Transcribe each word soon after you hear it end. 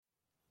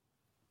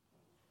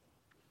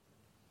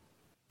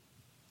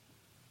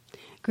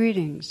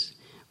Greetings.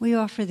 We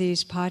offer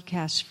these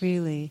podcasts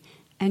freely,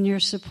 and your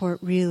support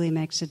really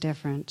makes a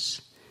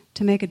difference.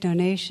 To make a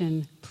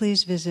donation,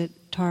 please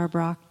visit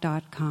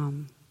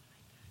tarabrach.com.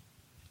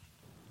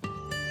 I'd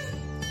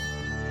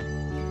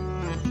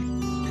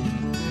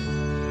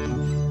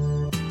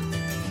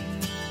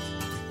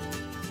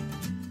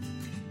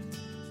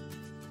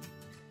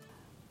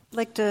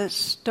like to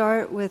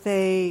start with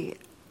a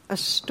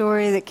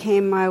story that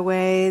came my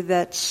way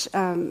that's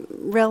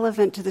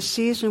relevant to the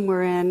season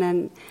we're in,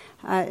 and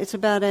it's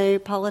about a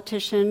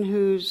politician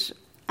who's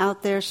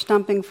out there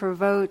stumping for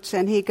votes,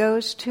 and he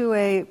goes to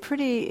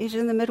he's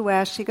in the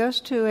Midwest, he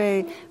goes to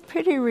a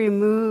pretty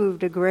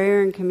removed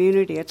agrarian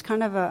community. It's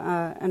kind of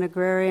an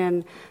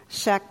agrarian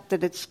sect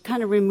that it's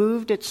kind of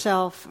removed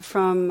itself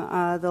from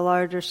the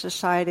larger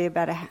society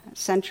about a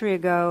century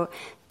ago,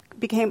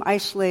 became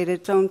isolated,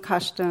 its own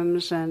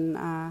customs,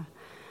 and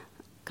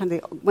kind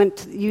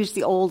of used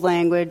the old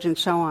language and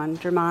so on,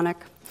 Germanic.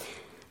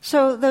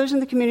 So those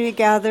in the community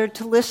gathered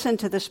to listen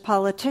to this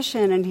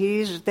politician, and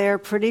he's there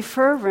pretty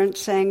fervent,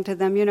 saying to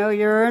them,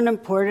 you're an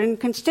important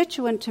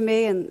constituent to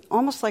me, and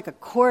almost like a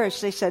chorus,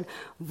 they said,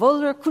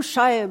 Voler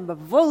Kushayb,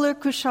 Voler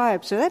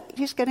Kushayb. So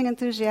he's getting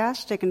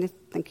enthusiastic, and they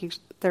think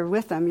they're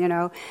with him,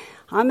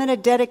 I'm going to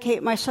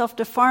dedicate myself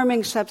to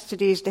farming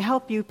subsidies to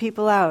help you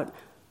people out.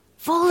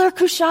 Voler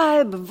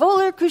Kushayb,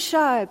 Voler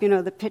Kushayb.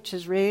 The pitch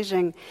is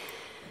raising.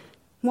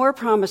 More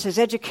promises,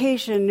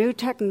 education, new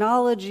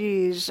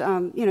technologies.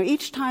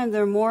 Each time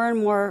they're more and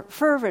more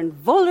fervent.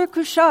 Voler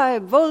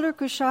Kushayb, Voler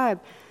Kushayb.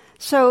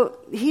 So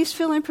he's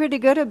feeling pretty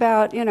good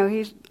about,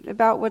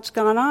 about what's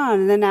gone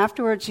on. And then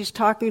afterwards he's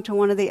talking to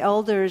one of the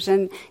elders,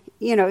 and,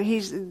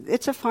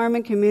 it's a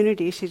farming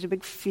community. He sees a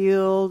big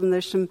field, and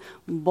there's some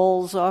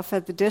bulls off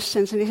at the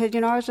distance. And he said,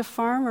 I was a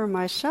farmer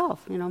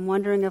myself. I'm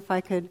wondering if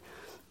I could,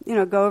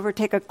 go over,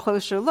 take a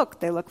closer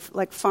look. They look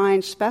like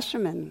fine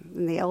specimen.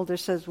 And the elder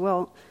says,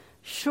 well,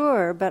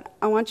 sure, but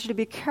I want you to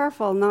be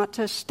careful not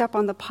to step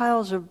on the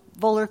piles of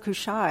Voler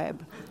Kushayb.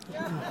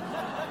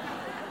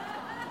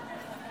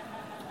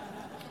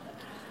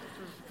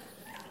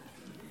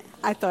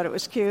 I thought it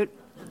was cute.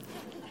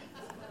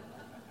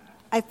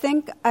 I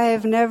think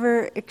I've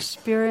never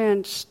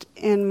experienced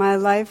in my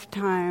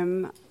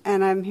lifetime,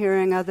 and I'm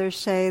hearing others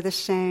say the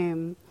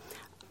same,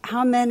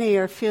 how many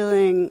are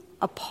feeling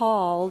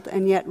appalled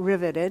and yet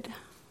riveted?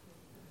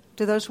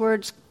 Do those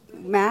words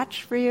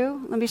match for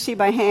you? Let me see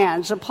by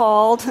hands.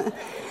 Appalled.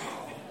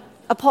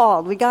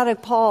 Appalled. We got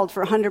appalled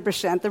for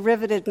 100%. The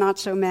riveted, not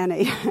so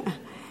many.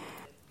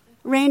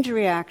 Range of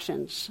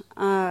reactions.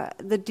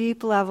 The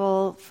deep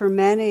level for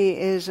many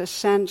is a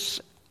sense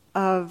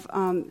of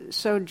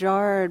so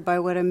jarred by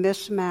what a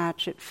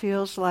mismatch it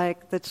feels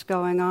like that's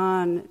going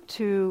on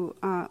to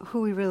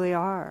who we really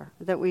are,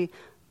 that we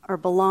are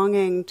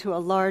belonging to a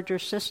larger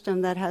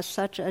system that has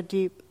such a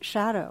deep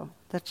shadow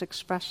that's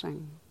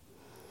expressing.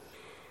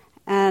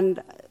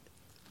 And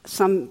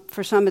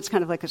for some, it's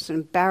kind of like it's an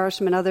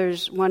embarrassment.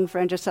 Others, one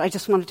friend just said, I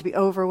just want it to be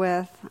over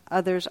with.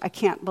 Others, I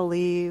can't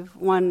believe.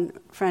 One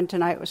friend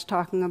tonight was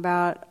talking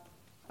about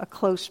a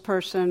close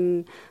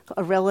person,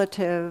 a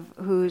relative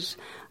whose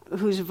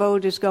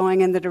vote is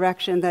going in the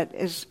direction that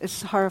is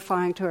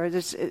horrifying to her.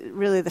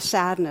 Really the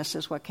sadness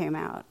is what came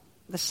out.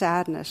 The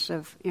sadness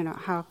of,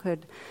 how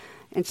could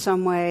in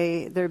some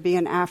way there be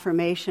an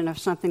affirmation of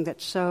something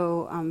that's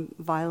so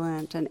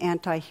violent and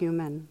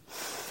anti-human.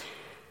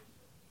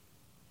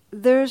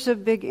 There's a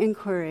big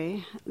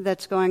inquiry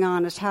that's going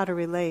on as how to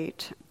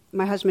relate.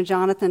 My husband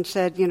Jonathan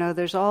said,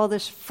 there's all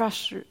this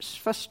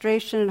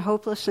frustration and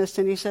hopelessness,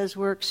 and he says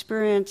we're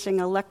experiencing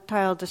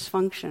erectile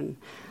dysfunction.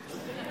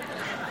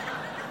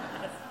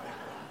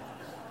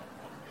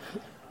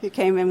 He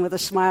came in with a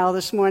smile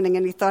this morning,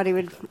 and he thought he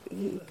would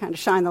kind of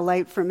shine the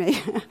light for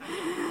me.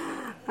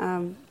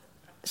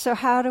 So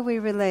how do we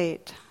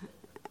relate?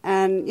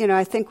 And,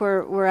 I think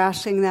we're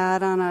asking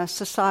that on a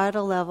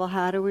societal level.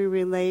 How do we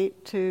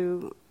relate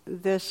to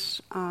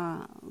this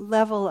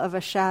level of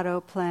a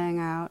shadow playing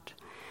out?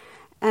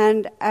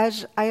 And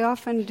as I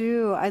often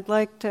do, I'd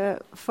like to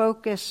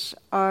focus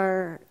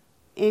our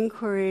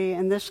inquiry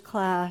in this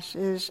class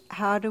is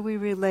how do we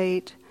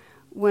relate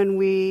when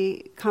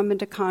we come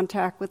into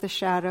contact with the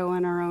shadow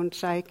in our own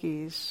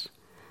psyches?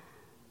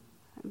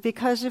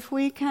 Because if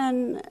we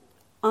can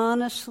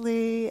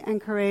honestly and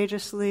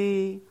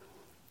courageously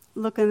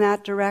look in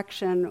that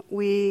direction,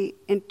 we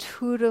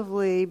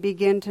intuitively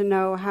begin to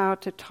know how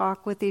to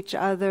talk with each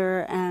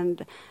other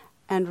and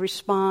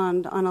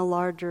respond on a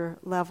larger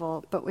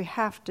level. But we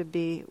have to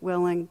be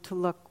willing to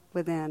look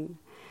within.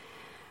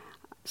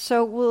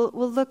 So we'll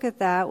look at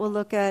that. We'll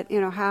look at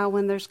how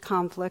when there's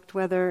conflict,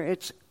 whether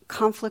it's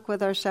conflict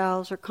with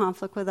ourselves or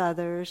conflict with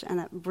others,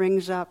 and it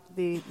brings up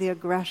the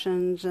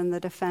aggressions and the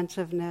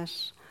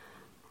defensiveness.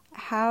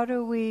 How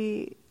do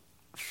we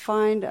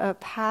find a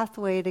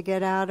pathway to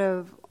get out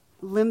of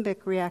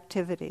limbic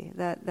reactivity,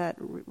 that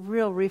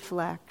real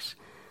reflex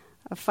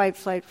of fight,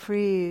 flight,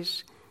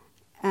 freeze,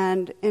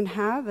 and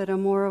inhabit a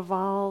more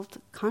evolved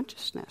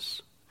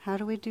consciousness? How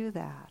do we do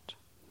that?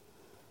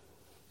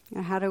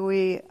 And how do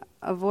we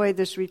avoid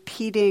this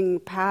repeating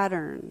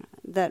pattern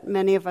that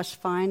many of us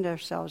find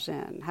ourselves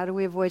in? How do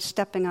we avoid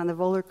stepping on the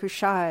volar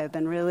kushayab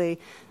and really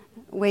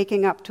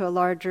waking up to a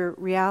larger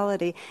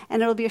reality?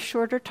 And it'll be a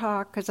shorter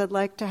talk because I'd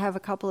like to have a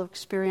couple of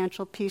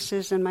experiential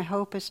pieces, and my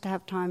hope is to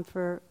have time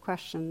for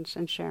questions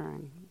and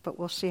sharing. But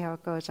we'll see how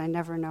it goes. I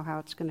never know how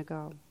it's going to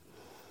go.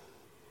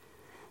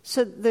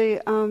 So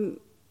the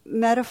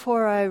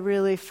metaphor I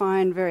really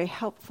find very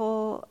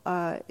helpful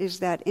is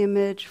that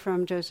image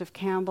from Joseph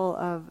Campbell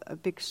of a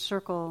big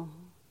circle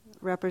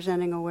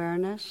representing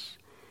awareness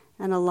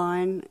and a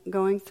line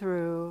going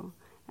through,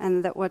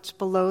 and that what's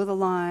below the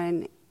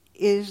line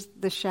is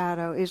the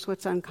shadow, is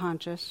what's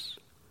unconscious.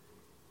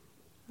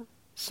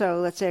 So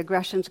let's say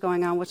aggression's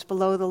going on. What's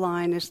below the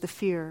line is the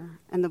fear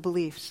and the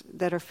beliefs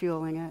that are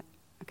fueling it,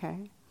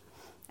 okay?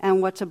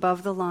 And what's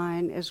above the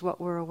line is what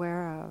we're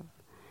aware of.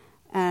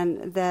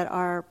 And that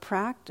our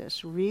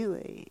practice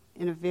really,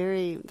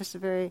 this is a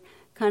very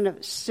kind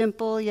of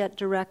simple yet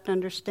direct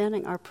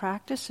understanding, our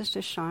practice is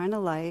to shine a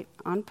light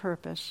on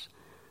purpose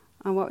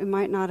on what we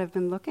might not have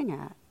been looking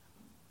at.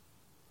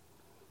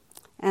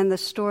 And the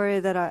story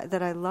that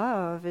I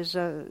love is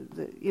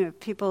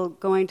people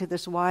going to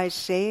this wise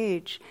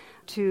sage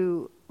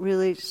to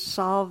really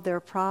solve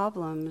their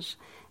problems,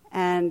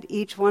 and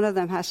each one of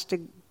them has to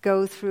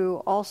go through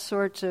all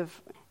sorts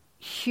of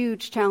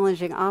huge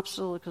challenging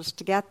obstacles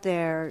to get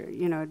there,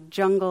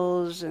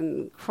 jungles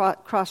and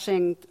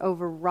crossing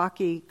over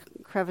rocky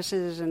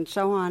crevices and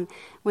so on.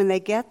 When they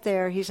get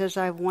there, he says,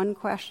 I have one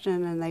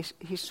question, and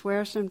he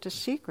swears them to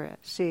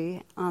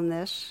secrecy on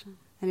this,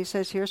 and he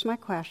says, here's my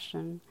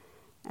question.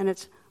 And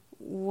it's,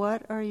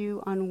 what are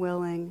you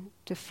unwilling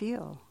to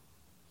feel?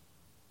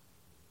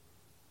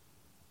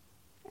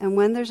 And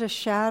when there's a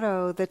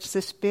shadow that's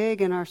this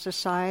big in our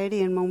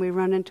society, and when we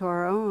run into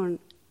our own,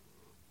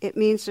 it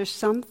means there's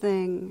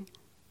something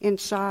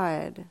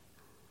inside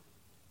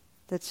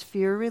that's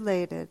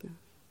fear-related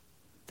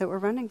that we're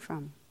running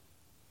from.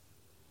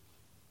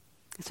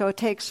 So it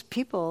takes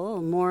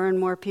people, more and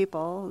more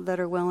people, that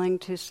are willing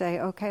to say,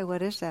 okay,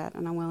 what is that?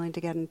 And I'm willing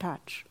to get in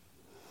touch.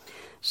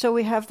 So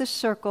we have this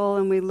circle,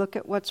 and we look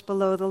at what's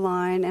below the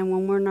line, and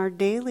when we're in our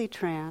daily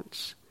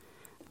trance,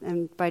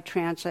 and by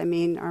trance I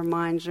mean our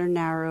minds are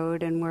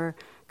narrowed, and we're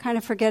kind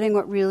of forgetting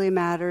what really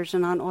matters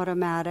and on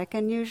automatic,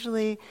 and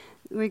usually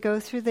we go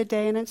through the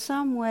day, and in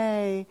some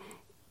way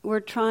we're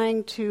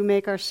trying to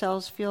make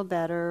ourselves feel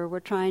better,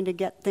 we're trying to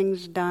get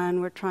things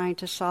done, we're trying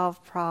to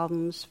solve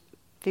problems,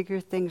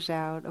 figure things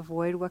out,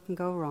 avoid what can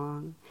go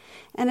wrong.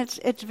 And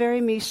it's very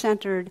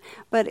me-centered,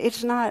 but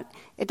it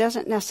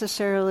doesn't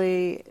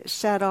necessarily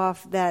set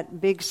off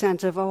that big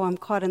sense of, oh, I'm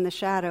caught in the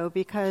shadow,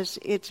 because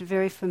it's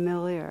very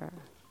familiar.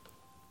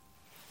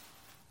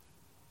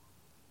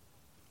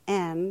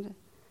 And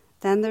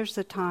then there's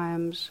the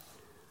times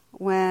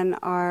when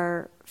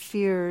our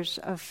fears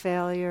of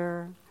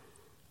failure,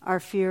 our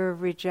fear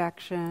of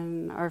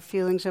rejection, our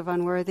feelings of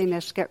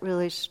unworthiness get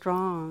really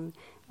strong,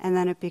 and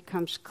then it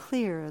becomes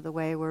clear the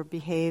way we're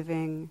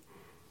behaving,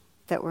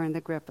 that we're in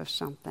the grip of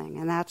something.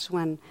 And that's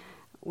when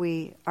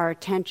our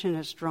attention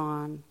is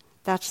drawn.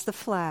 That's the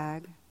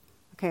flag.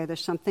 Okay,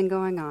 there's something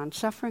going on.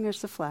 Suffering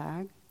is the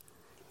flag.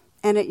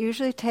 And it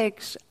usually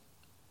takes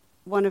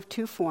one of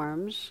two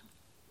forms.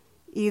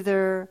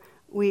 Either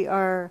we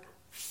are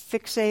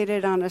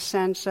fixated on a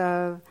sense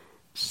of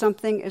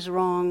something is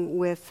wrong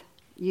with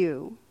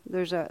you.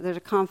 There's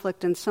a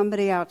conflict, and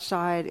somebody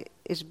outside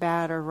is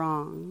bad or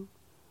wrong.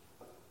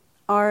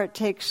 Or it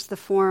takes the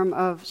form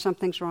of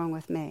something's wrong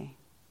with me.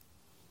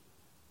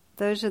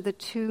 Those are the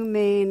two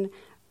main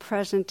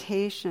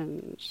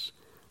presentations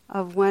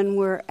of when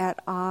we're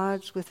at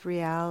odds with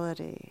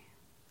reality.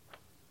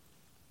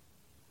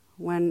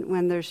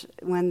 When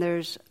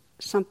there's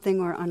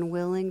something we're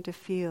unwilling to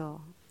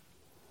feel.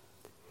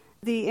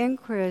 The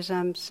inquiry, as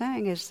I'm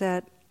saying, is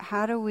that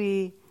how do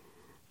we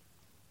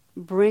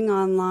bring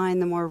online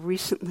the more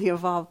recently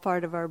evolved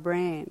part of our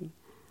brain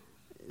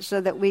so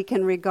that we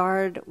can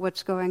regard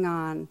what's going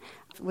on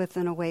with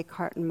an awake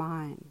heart and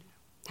mind?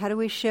 How do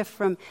we shift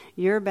from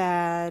you're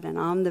bad and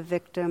I'm the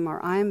victim or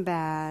I'm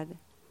bad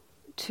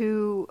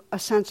to a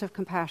sense of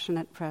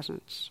compassionate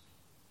presence?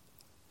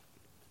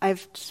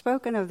 I've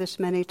spoken of this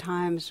many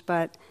times,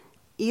 but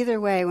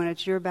either way, when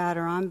it's you're bad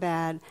or I'm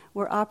bad,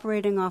 we're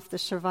operating off the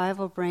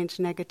survival brain's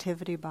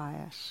negativity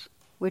bias,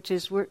 which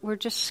is we're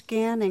just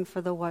scanning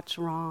for the what's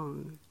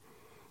wrong.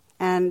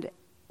 And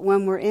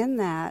when we're in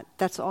that,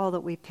 that's all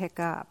that we pick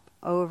up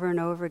over and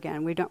over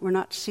again. We're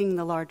not seeing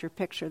the larger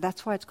picture.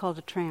 That's why it's called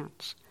a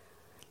trance.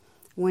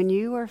 When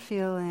you are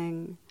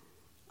feeling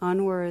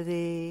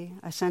unworthy,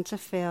 a sense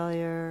of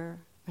failure,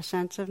 a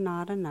sense of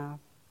not enough,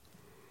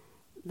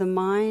 the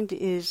mind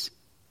is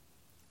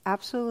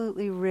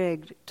absolutely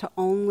rigged to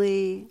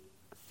only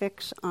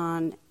fix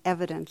on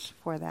evidence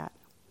for that.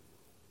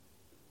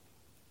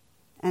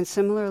 And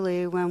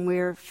similarly, when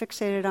we're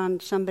fixated on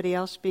somebody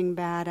else being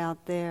bad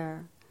out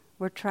there,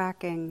 we're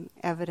tracking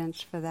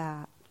evidence for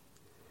that.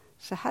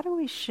 So how do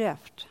we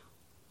shift?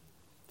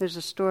 There's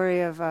a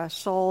story of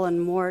Sol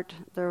and Mort.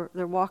 They're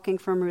walking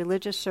from a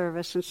religious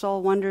service, and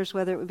Sol wonders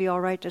whether it would be all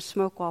right to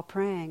smoke while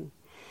praying.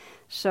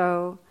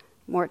 So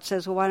Mort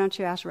says, well, why don't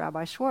you ask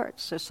Rabbi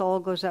Schwartz? So Sol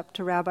goes up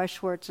to Rabbi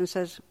Schwartz and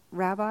says,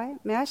 Rabbi,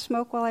 may I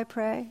smoke while I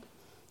pray?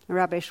 And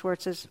Rabbi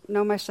Schwartz says,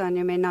 no, my son,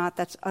 you may not.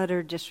 That's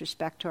utter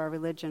disrespect to our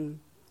religion.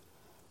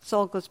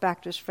 Sol goes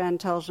back to his friend,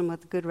 tells him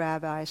what the good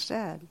rabbi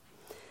said.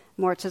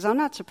 Mort says, I'm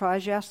not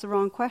surprised you asked the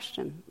wrong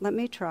question. Let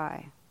me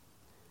try.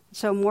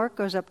 So Mort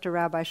goes up to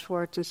Rabbi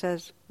Schwartz and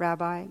says,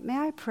 Rabbi, may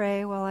I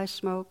pray while I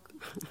smoke?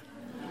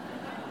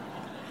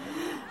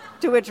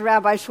 To which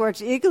Rabbi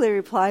Schwartz eagerly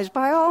replies,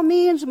 by all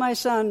means, my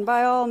son,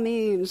 by all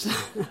means.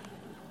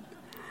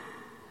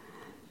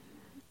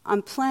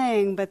 I'm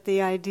playing, but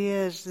the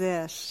idea is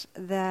this,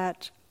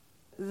 that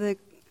the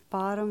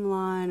bottom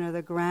line or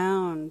the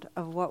ground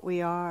of what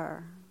we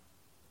are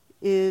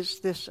is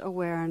this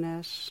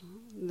awareness,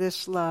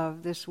 this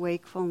love, this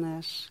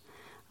wakefulness.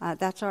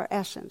 That's our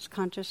essence,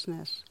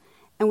 consciousness.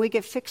 And we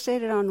get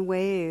fixated on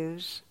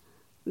waves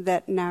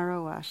that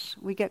narrow us.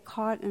 We get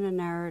caught in a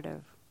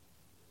narrative.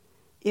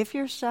 If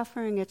you're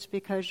suffering, it's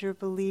because you're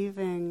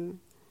believing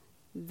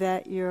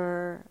that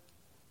you're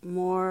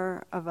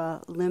more of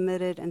a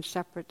limited and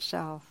separate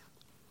self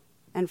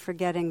and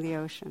forgetting the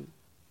ocean.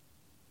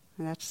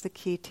 And that's the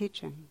key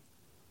teaching.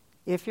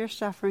 If you're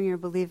suffering, you're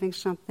believing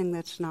something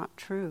that's not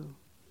true.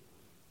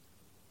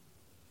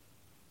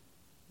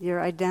 You're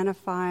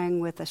identifying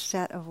with a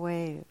set of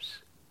waves.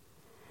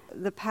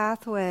 The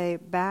pathway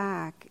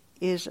back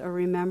is a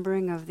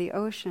remembering of the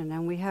ocean,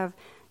 and we have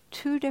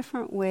two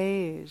different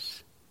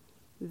ways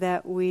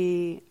that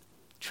we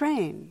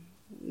train,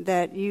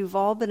 that you've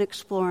all been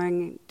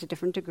exploring to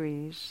different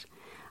degrees,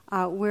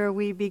 where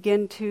we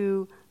begin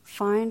to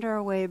find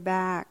our way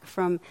back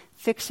from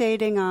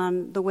fixating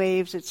on the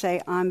waves that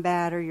say, I'm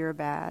bad or you're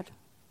bad.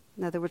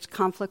 In other words,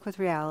 conflict with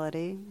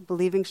reality,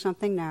 believing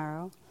something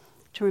narrow,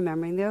 to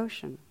remembering the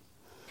ocean.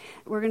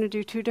 We're going to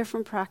do two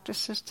different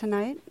practices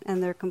tonight,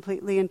 and they're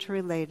completely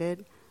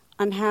interrelated,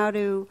 on how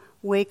to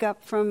wake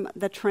up from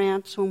the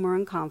trance when we're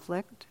in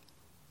conflict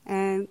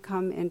and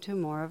come into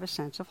more of a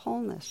sense of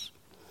wholeness.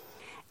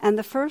 And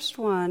the first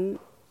one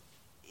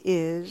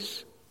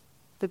is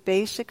the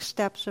basic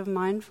steps of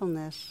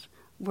mindfulness,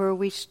 where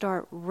we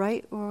start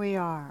right where we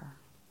are.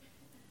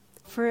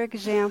 For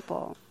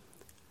example,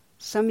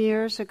 some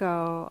years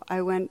ago,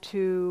 I went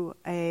to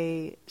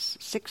a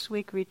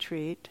 6-week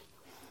retreat,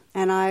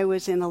 and I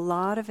was in a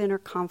lot of inner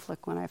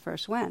conflict when I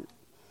first went.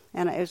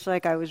 And it was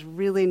like I was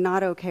really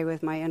not okay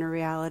with my inner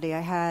reality.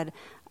 I had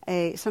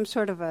some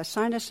sort of a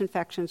sinus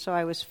infection, so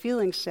I was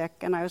feeling sick,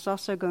 and I was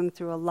also going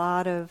through a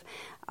lot of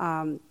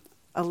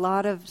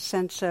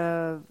sense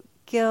of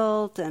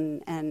guilt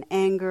and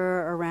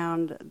anger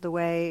around the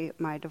way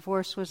my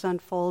divorce was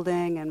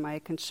unfolding and my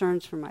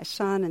concerns for my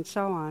son and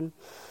so on.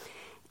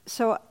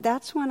 So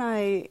that's when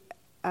I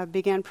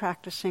began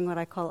practicing what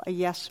I call a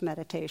yes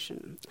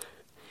meditation.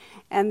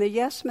 And the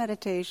yes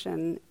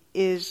meditation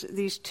is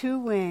these two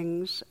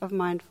wings of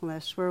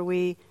mindfulness where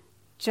we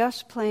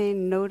just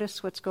plain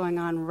notice what's going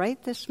on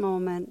right this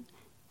moment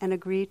and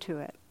agree to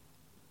it.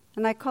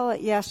 And I call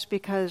it yes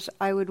because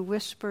I would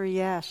whisper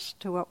yes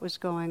to what was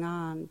going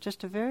on,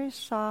 just a very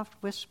soft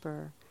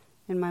whisper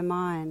in my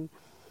mind.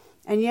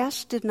 And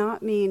yes did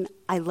not mean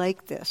I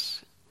like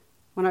this.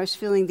 When I was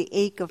feeling the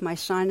ache of my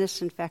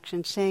sinus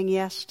infection, saying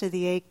yes to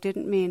the ache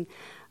didn't mean,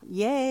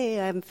 yay,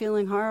 I'm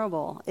feeling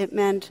horrible. It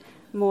meant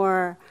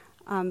more,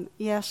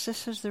 yes,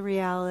 this is the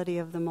reality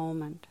of the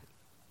moment.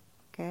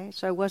 Okay?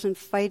 So I wasn't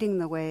fighting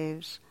the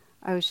waves.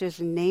 I was just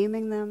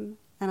naming them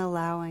and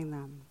allowing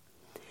them.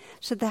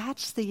 So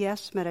that's the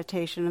yes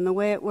meditation. And the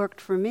way it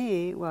worked for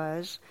me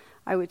was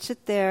I would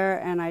sit there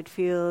and I'd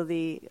feel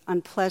the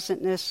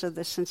unpleasantness of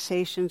the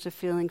sensations of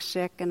feeling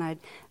sick, and I'd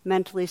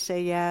mentally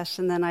say yes,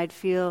 and then I'd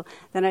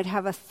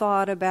have a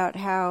thought about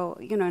how,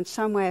 in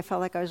some way I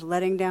felt like I was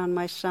letting down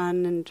my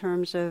son in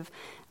terms of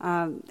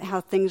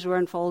how things were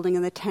unfolding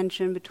and the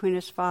tension between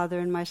his father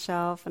and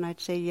myself, and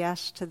I'd say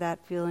yes to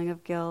that feeling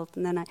of guilt.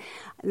 And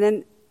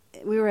then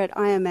we were at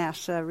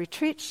IMS, a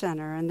retreat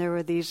center, and there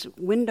were these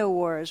window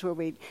wars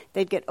where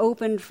they'd get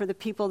opened for the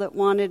people that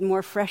wanted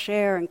more fresh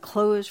air and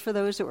closed for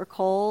those that were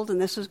cold,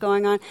 and this was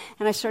going on.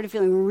 And I started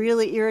feeling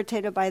really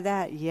irritated by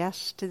that.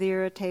 Yes to the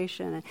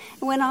irritation. And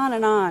it went on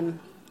and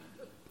on.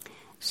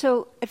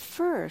 So at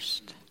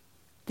first,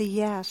 the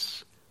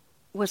yes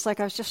was like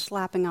I was just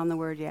slapping on the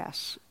word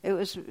yes. It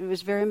was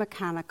very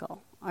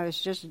mechanical. I was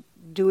just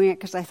doing it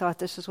because I thought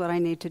this is what I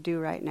need to do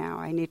right now.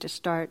 I need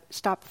to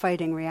stop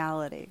fighting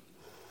reality.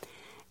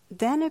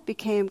 Then it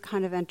became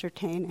kind of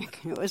entertaining.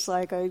 It was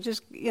like I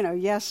just,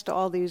 yes to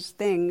all these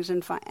things,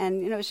 and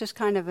it was just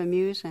kind of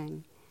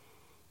amusing.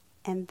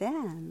 And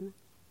then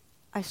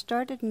I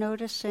started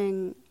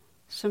noticing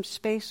some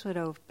space would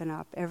open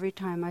up every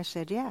time I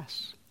said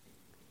yes.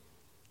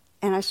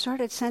 And I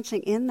started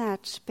sensing in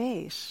that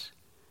space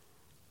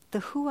the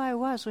who I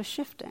was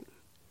shifting.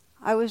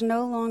 I was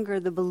no longer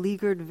the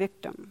beleaguered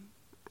victim.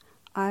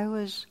 I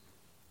was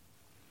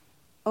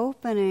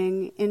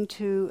opening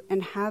into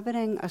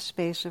inhabiting a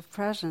space of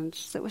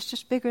presence that was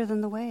just bigger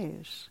than the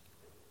waves.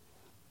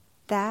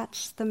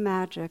 That's the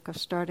magic of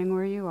starting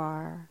where you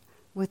are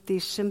with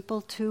these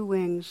simple 2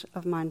 wings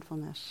of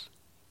mindfulness.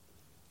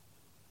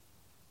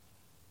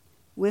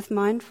 With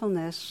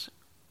mindfulness,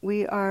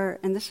 we are,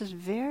 and this is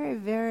very,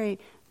 very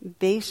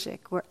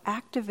basic, we're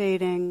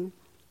activating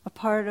a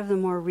part of the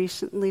more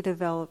recently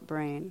developed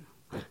brain.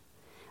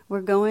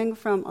 We're going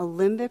from a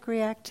limbic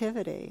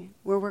reactivity,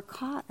 where we're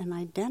caught and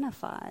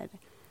identified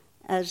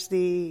as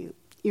the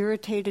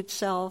irritated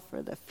self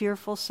or the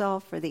fearful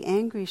self or the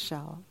angry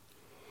self.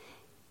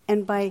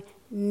 And by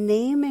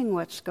naming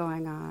what's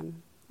going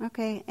on,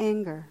 okay,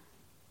 anger.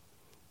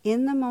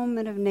 In the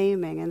moment of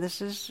naming, and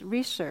this is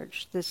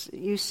research, this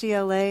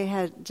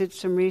UCLA did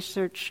some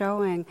research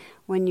showing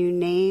when you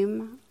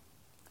name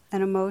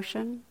an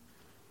emotion,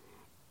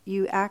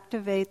 you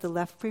activate the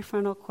left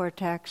prefrontal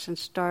cortex and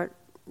start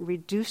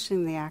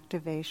reducing the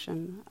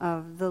activation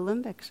of the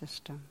limbic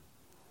system.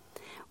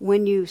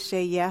 When you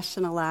say yes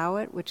and allow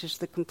it, which is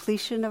the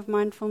completion of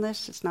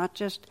mindfulness, it's not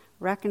just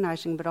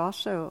recognizing but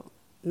also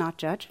not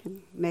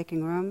judging,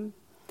 making room,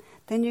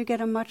 then you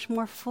get a much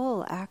more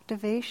full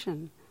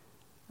activation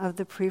of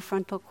the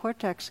prefrontal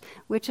cortex,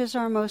 which is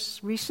our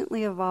most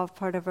recently evolved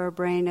part of our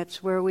brain.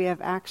 It's where we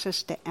have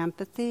access to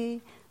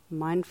empathy,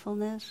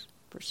 mindfulness,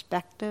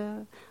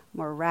 perspective,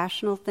 more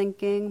rational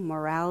thinking,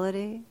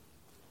 morality.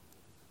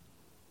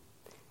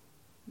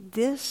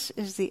 This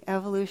is the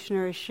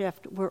evolutionary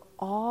shift. We're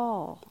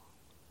all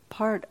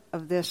part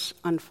of this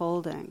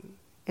unfolding.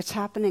 It's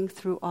happening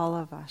through all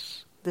of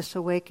us, this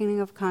awakening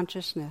of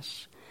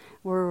consciousness,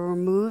 where we're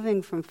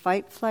moving from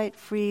fight, flight,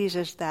 freeze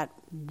as that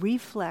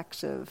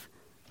reflexive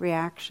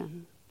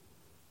reaction.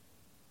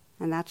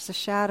 And that's the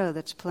shadow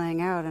that's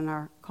playing out in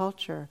our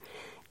culture,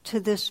 to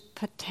this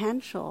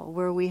potential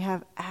where we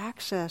have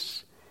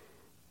access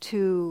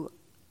to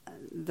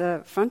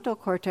the frontal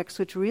cortex,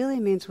 which really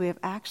means we have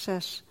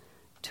access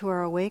to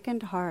our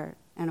awakened heart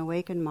and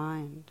awakened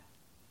mind.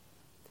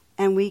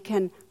 And we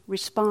can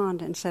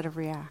respond instead of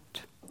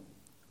react.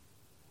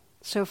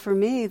 So for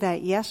me,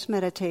 that yes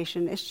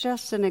meditation is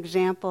just an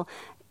example.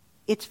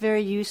 It's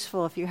very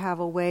useful if you have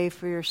a way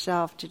for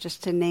yourself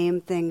to name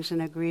things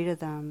and agree to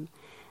them,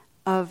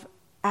 of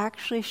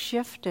actually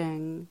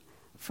shifting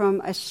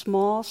from a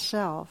small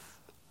self,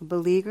 a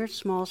beleaguered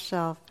small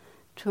self,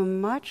 to a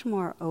much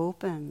more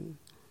open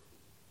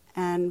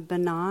and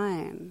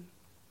benign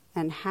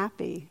and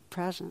happy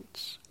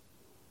presence.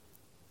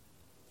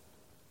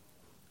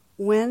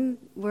 When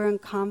we're in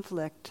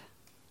conflict,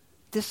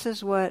 this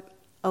is what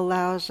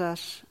allows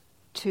us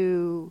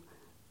to,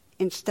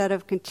 instead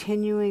of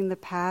continuing the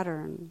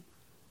pattern,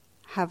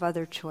 have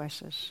other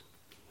choices.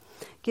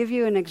 Give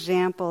you an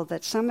example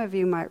that some of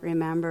you might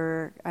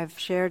remember. I've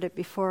shared it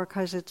before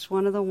because it's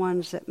one of the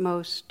ones that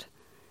most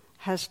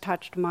has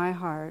touched my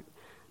heart.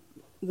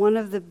 One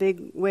of the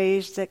big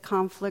ways that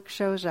conflict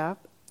shows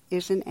up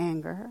is in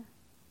anger.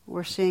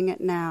 We're seeing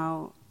it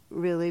now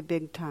really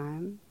big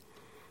time.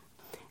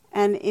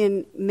 And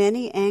in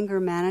many anger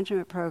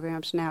management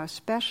programs now,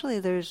 especially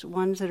there's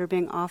ones that are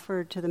being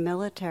offered to the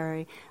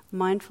military,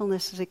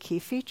 mindfulness is a key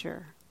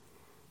feature.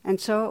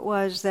 And so it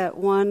was that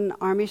one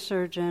Army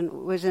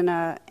surgeon was in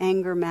an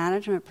anger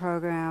management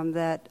program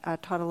that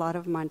taught a lot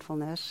of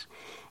mindfulness.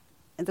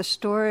 And the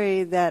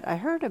story that I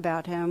heard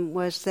about him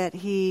was that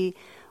he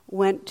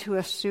went to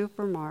a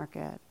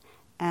supermarket,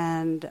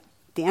 and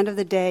at the end of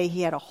the day,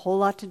 he had a whole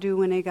lot to do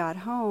when he got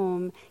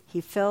home. He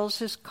fills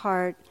his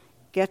cart,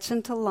 gets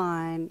into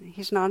line.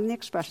 He's not in the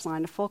express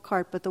line, a full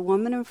cart, but the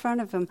woman in front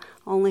of him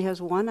only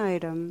has one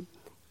item,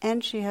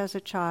 and she has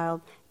a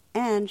child,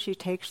 and she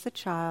takes the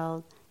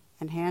child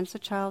and hands the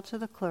child to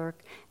the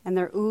clerk, and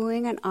they're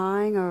oohing and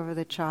eyeing over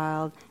the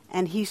child,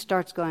 and he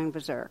starts going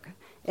berserk.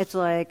 It's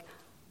like,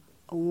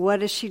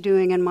 what is she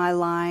doing in my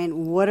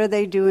line? What are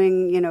they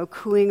doing,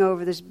 cooing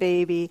over this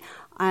baby?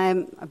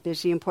 I'm a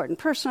busy, important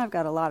person. I've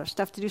got a lot of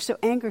stuff to do. So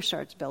anger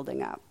starts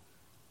building up.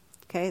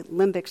 Okay,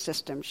 limbic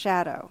system,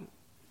 shadow.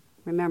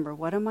 Remember,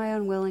 what am I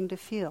unwilling to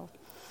feel?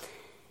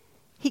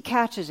 He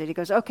catches it. He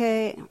goes,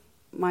 okay,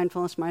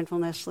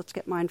 mindfulness, let's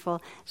get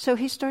mindful. So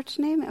he starts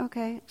naming,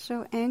 okay,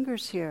 so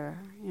anger's here,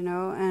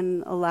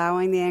 and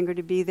allowing the anger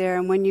to be there.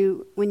 And when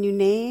you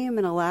name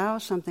and allow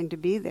something to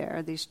be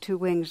there, these 2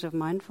 wings of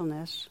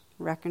mindfulness,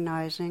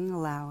 recognizing,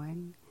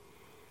 allowing,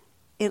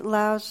 it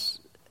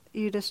allows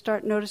you to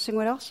start noticing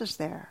what else is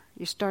there.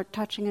 You start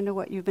touching into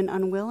what you've been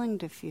unwilling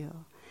to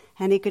feel.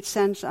 And he could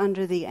sense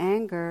under the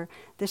anger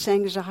this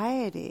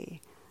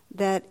anxiety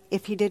that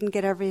if he didn't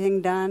get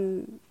everything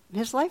done,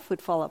 his life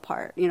would fall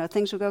apart.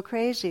 Things would go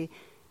crazy.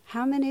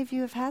 How many of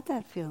you have had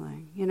that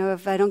feeling?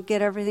 If I don't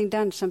get everything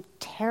done, some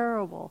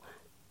terrible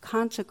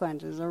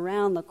consequences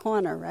around the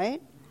corner,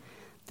 right?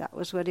 That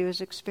was what he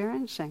was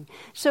experiencing.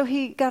 So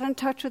he got in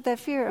touch with that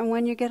fear. And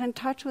when you get in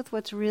touch with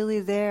what's really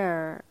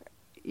there,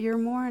 you're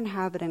more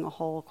inhabiting a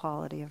whole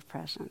quality of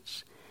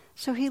presence.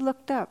 So he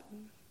looked up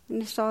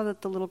And he saw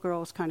that the little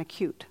girl was kind of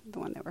cute, the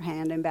one that were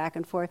handing back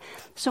and forth.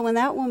 So when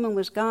that woman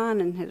was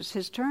gone and it was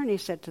his turn, he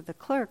said to the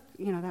clerk,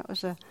 that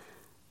was a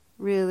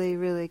really,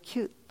 really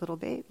cute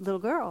little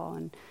girl.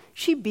 And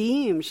she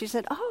beamed. She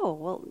said, "Oh,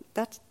 well,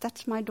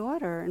 that's my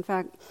daughter. In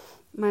fact,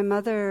 my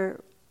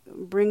mother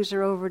brings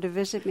her over to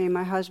visit me.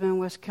 My husband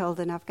was killed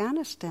in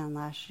Afghanistan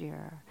last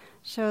year.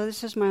 So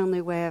this is my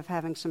only way of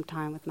having some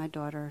time with my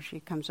daughter.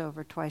 She comes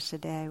over twice a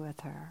day with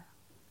her."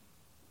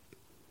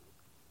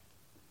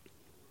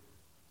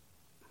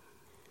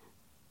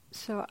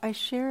 So I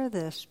share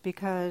this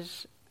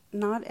because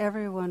not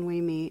everyone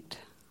we meet,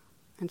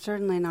 and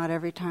certainly not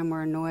every time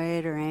we're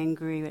annoyed or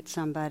angry at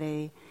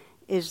somebody,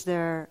 is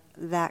there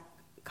that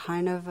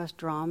kind of a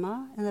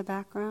drama in the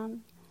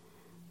background.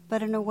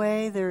 But in a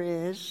way there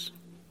is,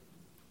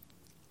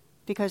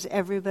 because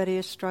everybody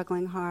is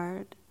struggling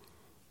hard,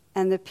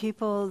 and the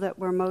people that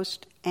we're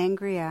most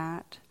angry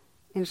at,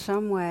 in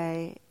some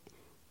way,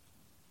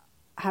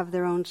 have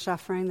their own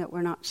suffering that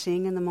we're not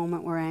seeing in the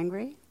moment we're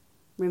angry.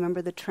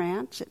 Remember the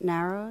trance, it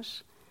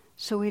narrows,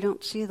 so we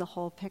don't see the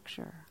whole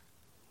picture.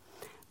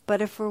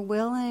 But if we're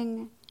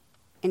willing,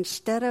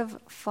 instead of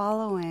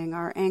following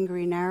our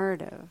angry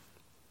narrative,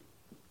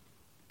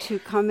 to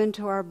come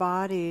into our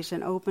bodies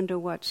and open to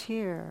what's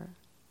here,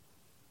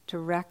 to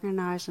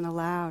recognize and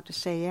allow, to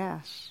say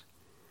yes,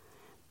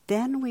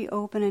 then we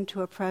open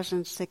into a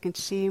presence that can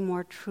see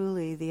more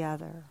truly the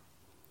other.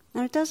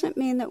 And it doesn't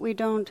mean that we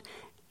don't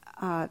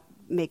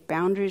make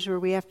boundaries where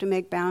we have to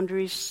make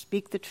boundaries,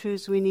 speak the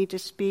truths we need to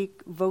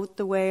speak, vote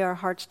the way our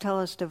hearts tell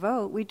us to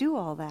vote. We do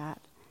all that.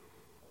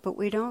 But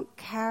we don't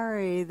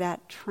carry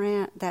that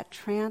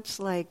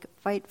trance-like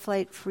fight,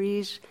 flight,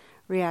 freeze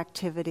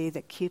reactivity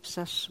that keeps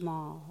us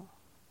small.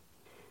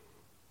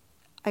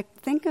 I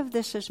think of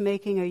this as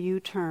making a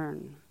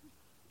U-turn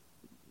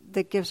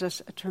that gives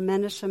us a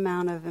tremendous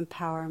amount of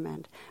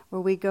empowerment,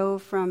 where we go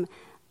from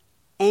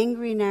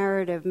angry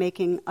narrative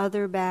making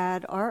other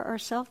bad or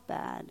ourself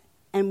bad,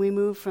 and we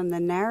move from the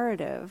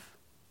narrative,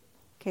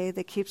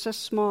 that keeps us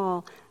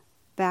small,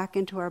 back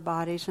into our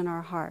bodies and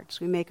our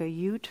hearts. We make a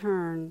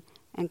U-turn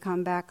and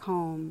come back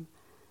home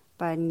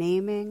by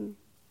naming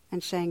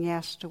and saying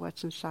yes to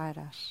what's inside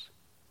us.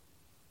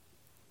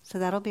 So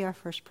that'll be our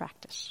first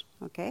practice,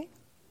 okay?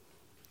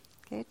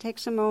 Take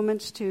some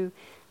moments to,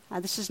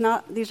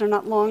 these are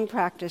not long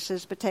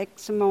practices, but take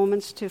some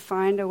moments to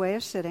find a way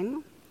of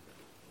sitting.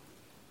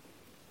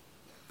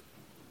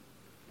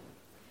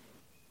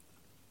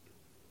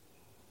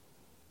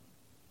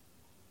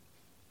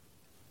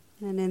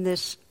 And in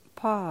this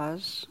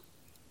pause,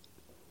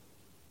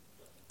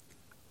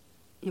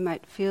 you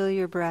might feel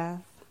your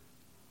breath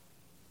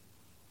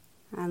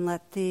and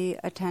let the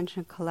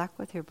attention collect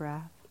with your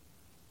breath.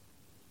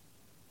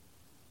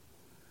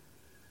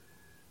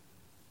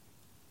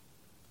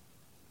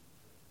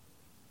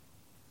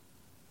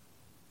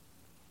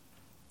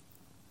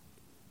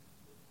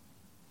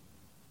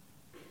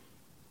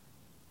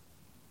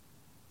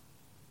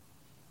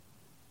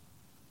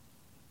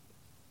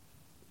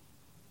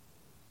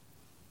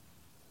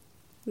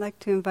 I'd like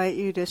to invite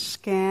you to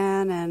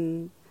scan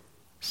and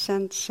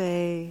sense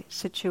a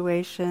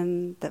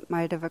situation that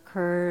might have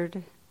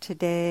occurred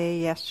today,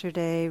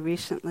 yesterday,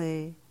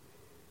 recently,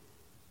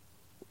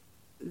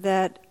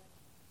 that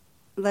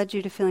led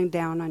you to feeling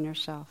down on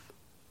yourself.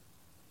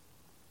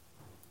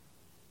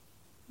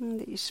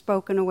 That you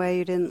spoke in a way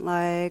you didn't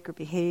like or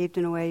behaved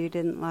in a way you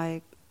didn't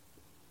like.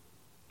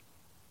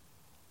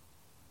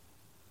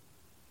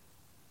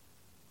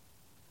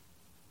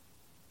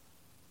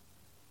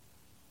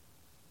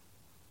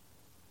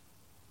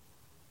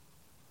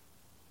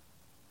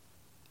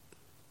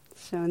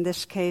 So in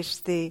this case,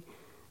 the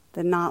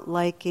not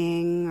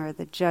liking or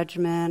the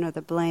judgment or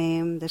the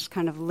blame, this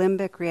kind of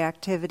limbic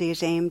reactivity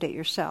is aimed at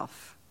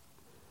yourself.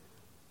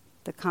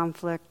 The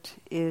conflict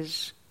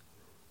is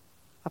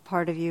a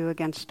part of you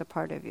against a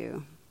part of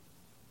you.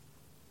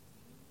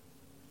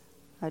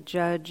 A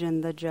judge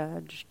and the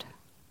judged.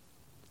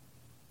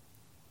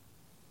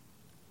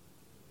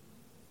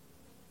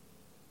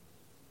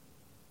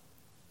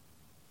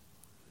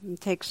 And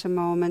take some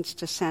moments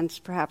to sense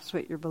perhaps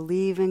what you're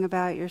believing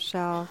about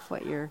yourself,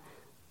 what your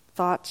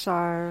thoughts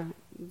are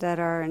that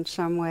are in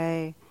some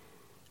way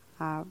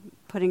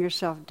putting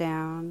yourself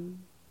down.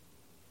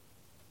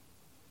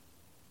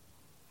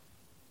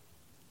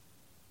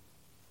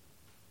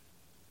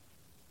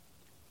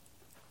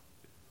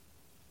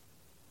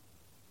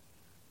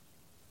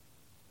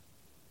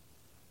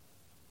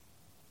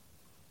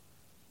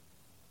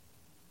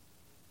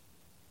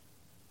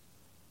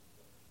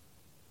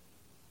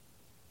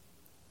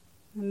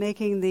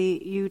 Making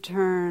the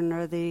U-turn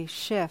or the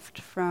shift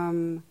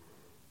from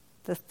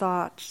the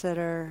thoughts that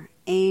are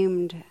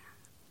aimed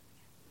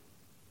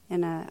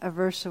in an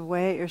aversive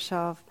way at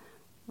yourself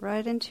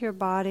right into your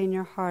body and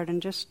your heart,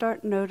 and just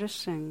start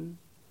noticing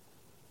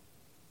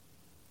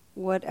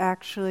what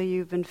actually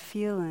you've been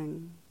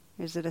feeling.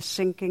 Is it a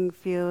sinking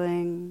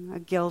feeling, a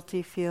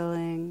guilty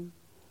feeling,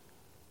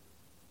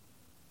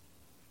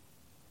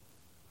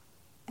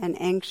 an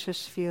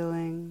anxious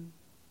feeling?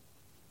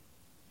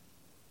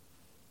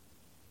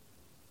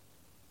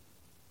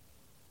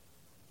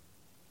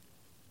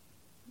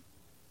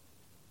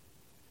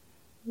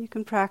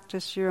 can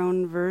practice your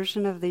own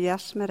version of the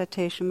yes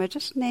meditation by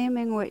just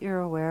naming what you're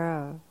aware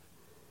of.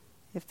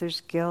 If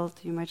there's guilt,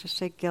 you might just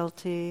say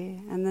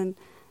guilty, and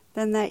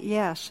then that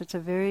yes, it's a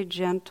very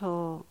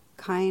gentle,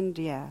 kind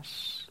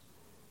yes.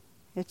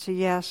 It's a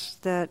yes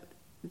that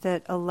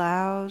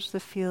allows the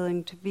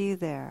feeling to be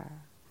there.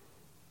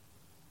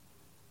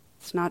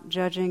 It's not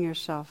judging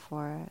yourself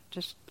for it.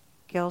 Just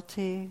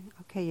guilty,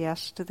 okay,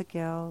 yes to the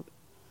guilt.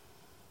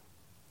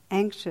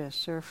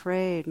 Anxious or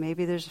afraid,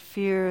 maybe there's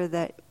fear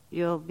that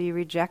you'll be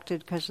rejected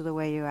because of the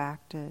way you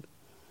acted.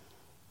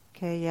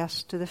 Okay,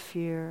 yes to the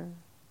fear.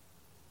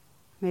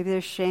 Maybe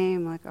there's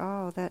shame, like,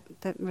 oh, that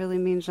really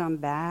means I'm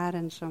bad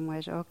in some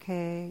ways.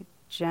 Okay,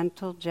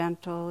 gentle,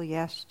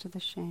 yes to the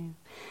shame.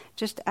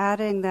 Just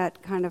adding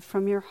that kind of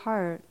from your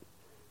heart,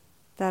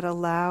 that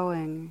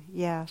allowing,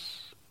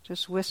 yes,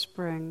 just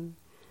whispering.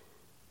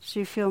 So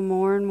you feel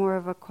more and more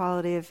of a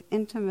quality of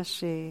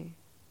intimacy,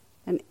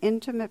 an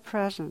intimate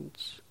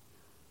presence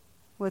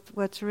with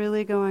what's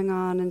really going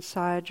on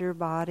inside your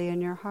body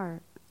and your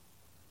heart.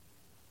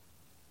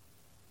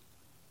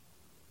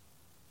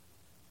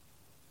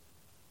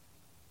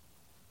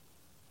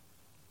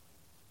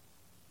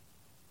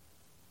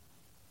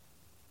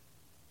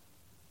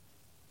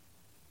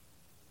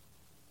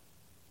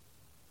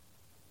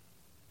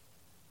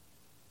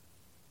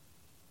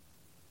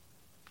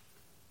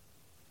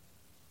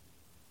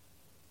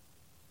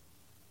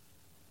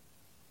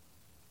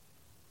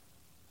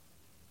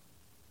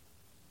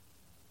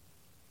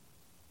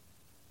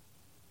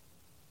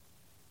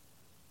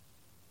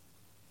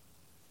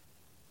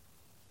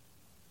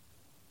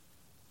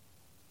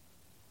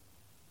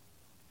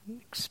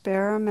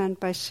 Experiment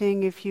by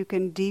seeing if you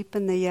can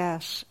deepen the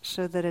yes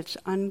so that it's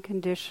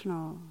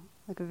unconditional.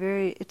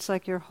 It's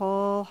like your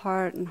whole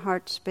heart and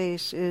heart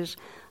space is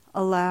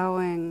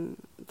allowing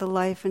the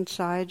life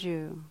inside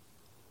you,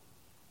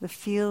 the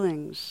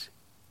feelings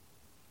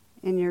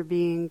in your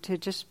being to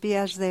just be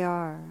as they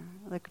are,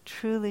 like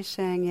truly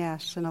saying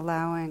yes and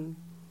allowing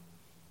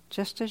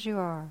just as you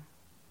are.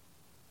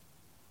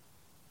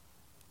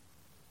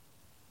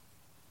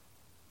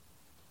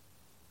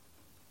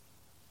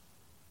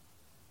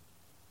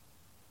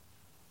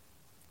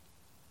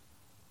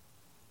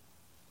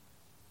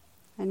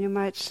 And you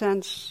might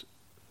sense,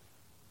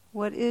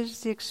 what is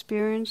the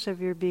experience of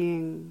your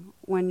being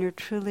when you're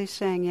truly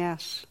saying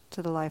yes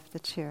to the life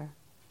that's here?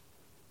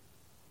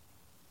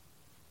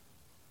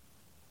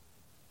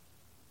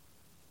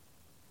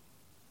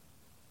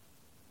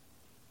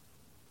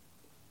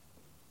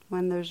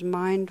 When there's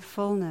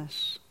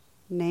mindfulness,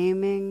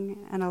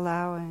 naming and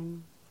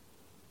allowing.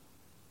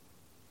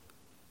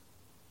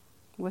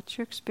 What's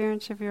your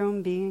experience of your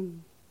own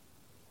being?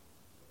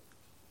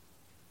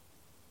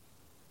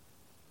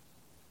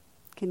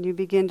 Can you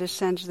begin to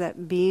sense that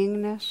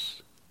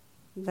beingness,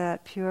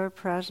 that pure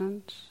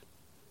presence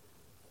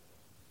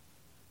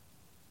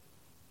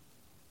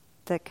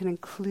that can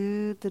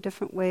include the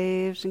different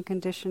waves and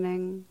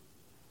conditioning,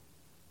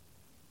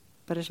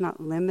 but is not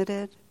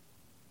limited,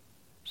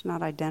 it's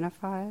not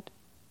identified?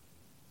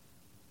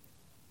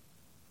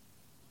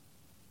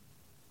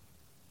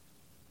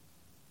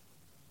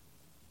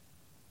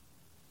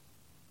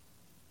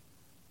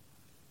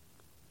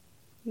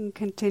 You can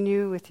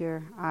continue with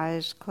your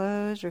eyes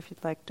closed, or if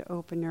you'd like to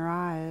open your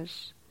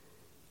eyes.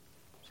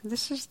 So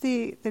this is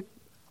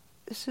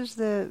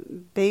the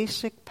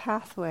basic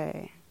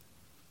pathway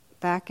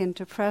back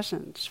into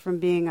presence, from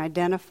being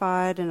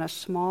identified in a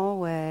small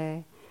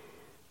way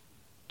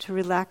to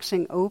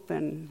relaxing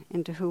open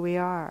into who we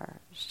are.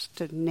 Just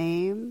to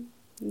name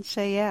and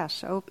say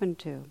yes, open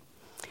to.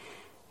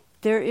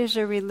 There is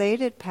a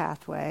related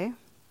pathway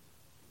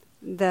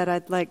that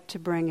I'd like to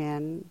bring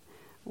in,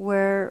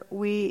 where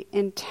we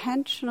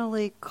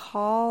intentionally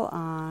call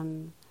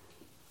on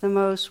the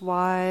most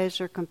wise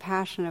or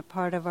compassionate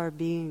part of our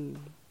being.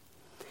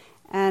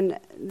 And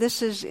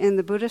this is, in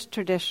the Buddhist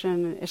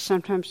tradition, is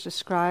sometimes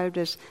described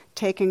as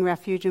taking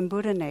refuge in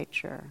Buddha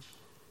nature,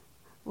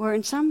 where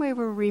in some way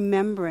we're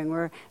remembering,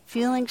 we're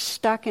feeling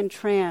stuck in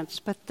trance,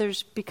 but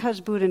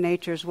because Buddha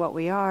nature is what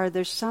we are,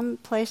 there's some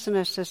place in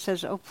us that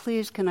says, oh,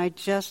 please, can I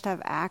just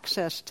have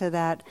access to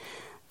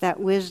that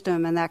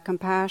wisdom and that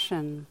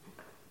compassion?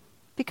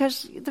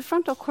 Because the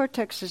frontal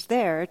cortex is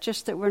there, it's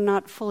just that we're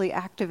not fully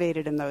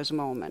activated in those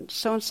moments.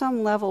 So on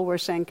some level we're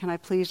saying, can I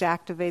please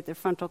activate the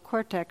frontal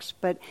cortex?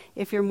 But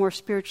if you're more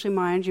spiritually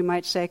minded, you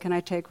might say, can I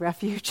take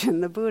refuge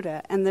in the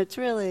Buddha? And that's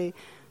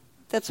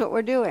what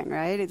we're doing,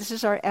 right? This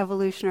is our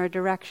evolution, our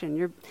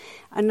direction.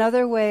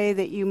 Another way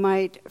that you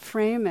might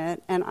frame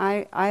it, and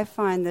I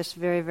find this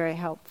very, very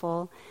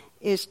helpful,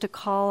 is to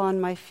call on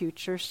my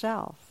future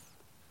self.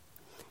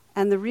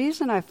 And the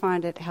reason I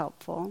find it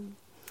helpful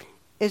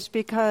is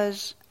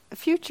because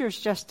future is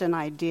just an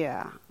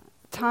idea.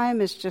 Time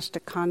is just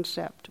a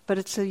concept, but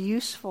it's a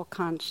useful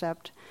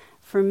concept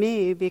for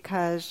me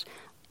because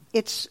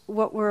it's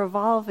what we're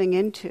evolving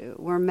into.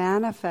 We're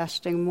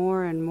manifesting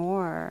more and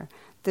more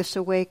this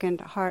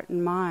awakened heart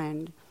and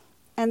mind.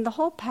 And the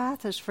whole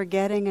path is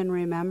forgetting and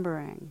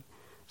remembering.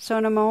 So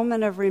in a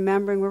moment of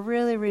remembering, we're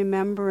really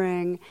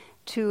remembering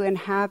to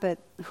inhabit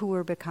who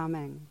we're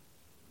becoming.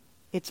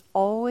 It's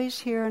always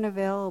here and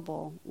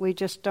available. We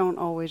just don't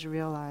always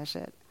realize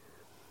it.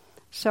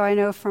 So I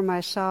know for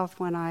myself,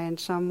 when I in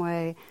some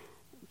way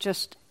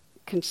just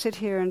can sit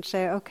here and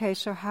say, okay,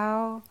 so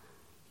how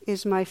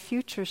is my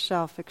future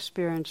self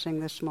experiencing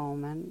this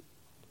moment?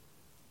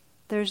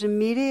 There's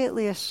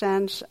immediately a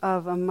sense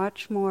of a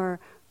much more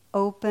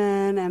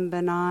open and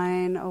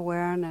benign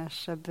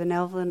awareness, a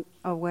benevolent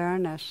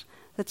awareness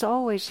that's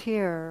always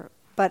here,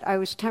 but I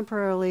was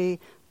temporarily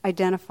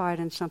identified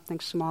in something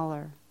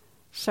smaller.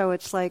 So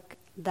it's like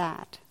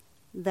that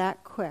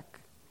quick,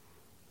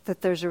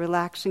 that there's a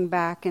relaxing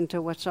back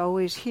into what's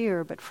always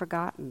here but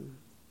forgotten.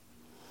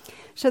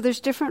 So there's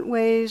different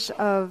ways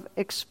of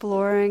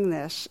exploring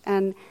this,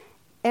 and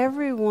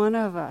every one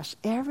of us,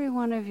 every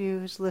one of you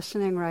who's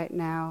listening right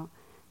now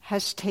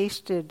has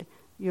tasted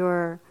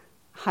your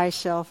high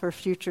self or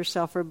future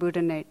self or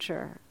Buddha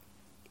nature,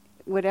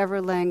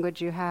 whatever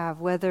language you have,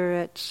 whether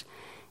it's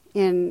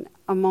in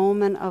a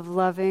moment of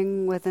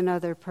loving with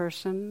another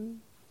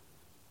person,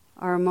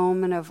 or a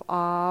moment of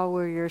awe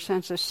where your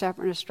sense of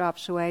separateness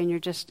drops away and you're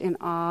just in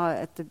awe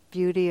at the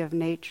beauty of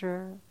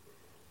nature,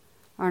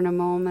 or in a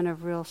moment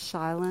of real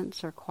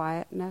silence or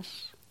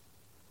quietness.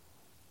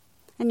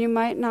 And you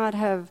might not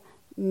have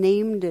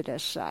named it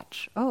as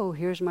such. Oh,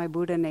 here's my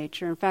Buddha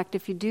nature. In fact,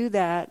 if you do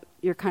that,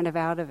 you're kind of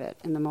out of it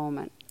in the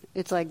moment.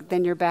 It's like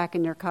then you're back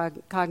in your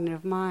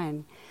cognitive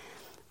mind.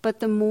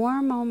 But the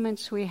more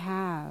moments we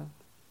have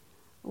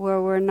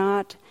where we're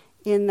not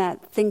in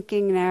that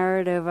thinking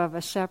narrative of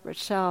a separate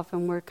self,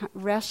 and we're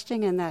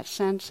resting in that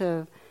sense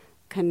of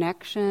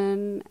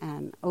connection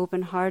and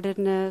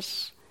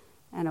open-heartedness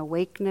and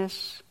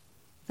awakeness,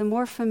 the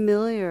more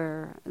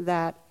familiar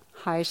that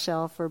high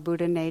self or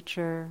Buddha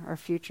nature or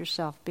future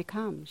self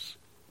becomes,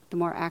 the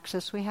more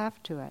access we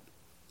have to it.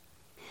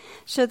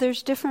 So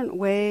there's different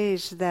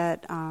ways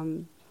that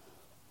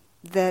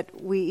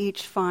that we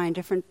each find,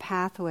 different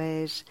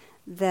pathways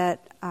that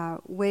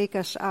wake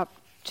us up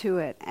to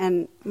it,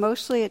 and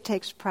mostly it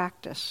takes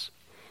practice.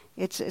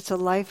 It's a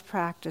life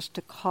practice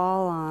to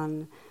call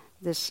on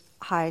this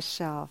high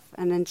self.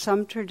 And in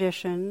some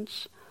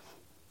traditions,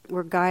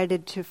 we're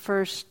guided to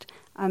first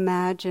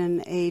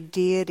imagine a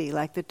deity,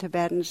 like the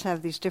Tibetans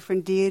have these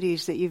different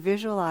deities that you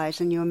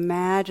visualize, and you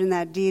imagine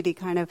that deity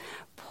kind of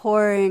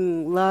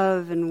pouring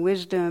love and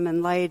wisdom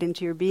and light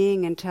into your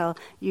being until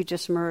you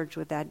just merge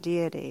with that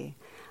deity.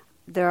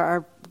 There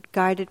are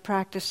guided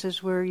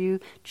practices where you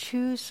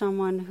choose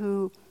someone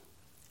who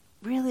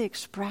really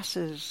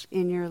expresses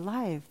in your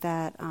life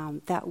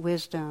that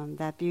wisdom,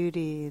 that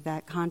beauty,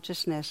 that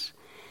consciousness,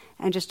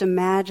 and just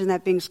imagine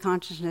that being's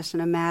consciousness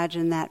and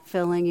imagine that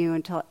filling you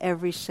until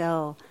every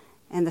cell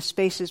and the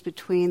spaces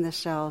between the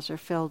cells are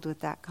filled with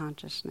that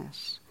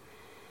consciousness.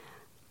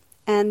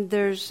 And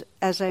there's,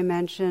 as I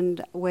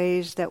mentioned,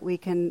 ways that we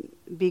can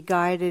be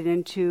guided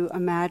into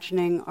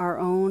imagining our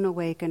own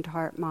awakened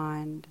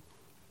heart-mind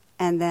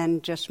and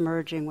then just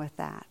merging with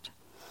that.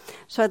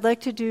 So I'd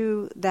like to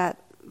do that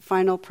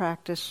final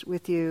practice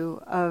with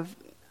you of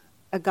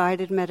a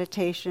guided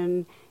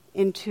meditation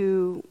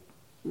into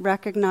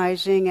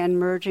recognizing and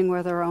merging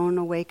with our own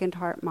awakened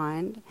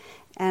heart-mind.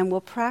 And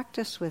we'll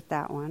practice with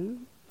that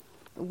one.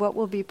 What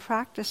we'll be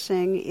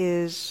practicing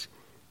is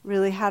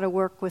really how to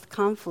work with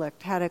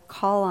conflict, how to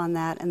call on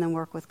that and then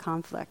work with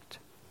conflict.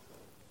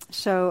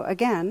 So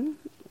again,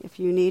 if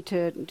you need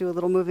to do a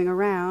little moving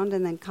around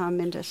and then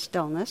come into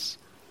stillness.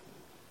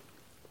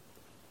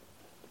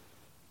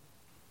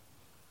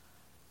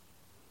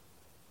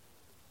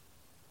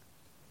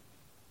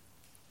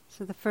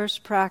 So the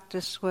first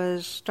practice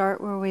was start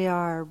where we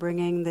are,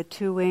 bringing the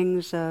two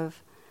wings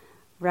of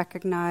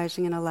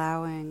recognizing and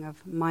allowing,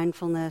 of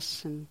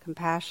mindfulness and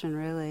compassion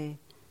really,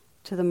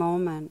 to the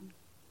moment.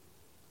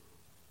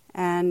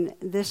 And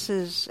this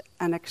is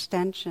an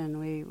extension.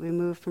 We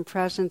move from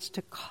presence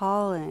to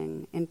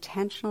calling,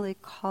 intentionally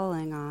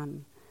calling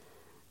on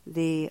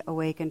the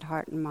awakened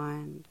heart and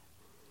mind.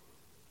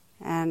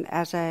 And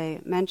as I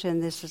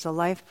mentioned, this is a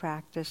life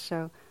practice,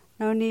 so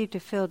no need to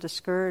feel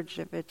discouraged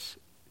if it's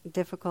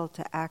difficult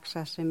to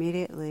access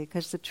immediately,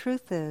 because the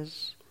truth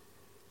is,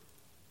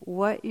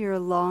 what you're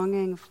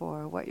longing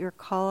for, what you're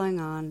calling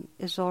on,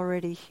 is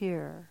already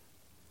here.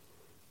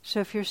 So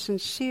if you're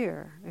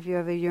sincere, if you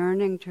have a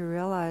yearning to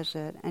realize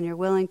it, and you're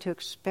willing to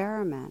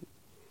experiment,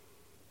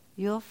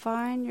 you'll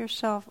find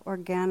yourself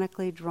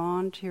organically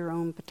drawn to your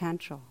own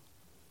potential.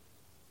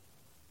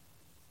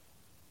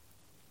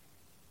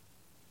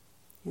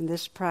 In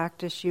this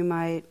practice, you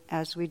might,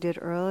 as we did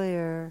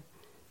earlier,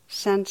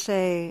 sense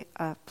a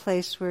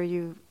place where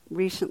you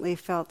recently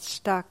felt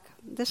stuck,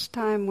 this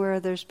time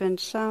where there's been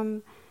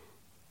some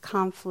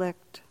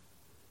conflict,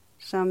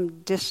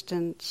 some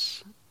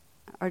distance,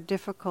 or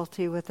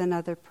difficulty with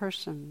another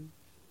person.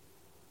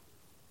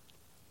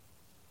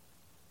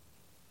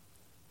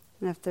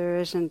 And if there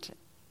isn't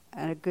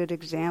a good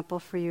example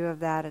for you of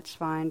that, it's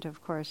fine to,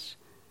 of course,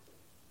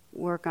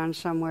 work on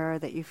somewhere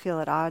that you feel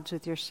at odds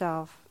with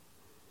yourself,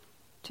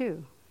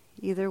 too.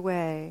 Either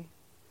way,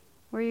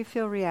 where you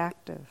feel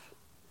reactive.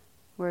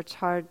 where it's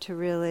hard to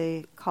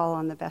really call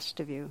on the best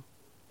of you.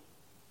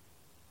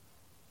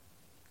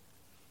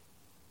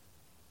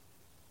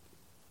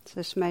 So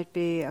this might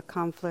be a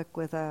conflict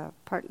with a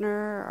partner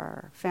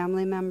or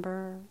family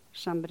member,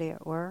 somebody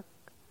at work,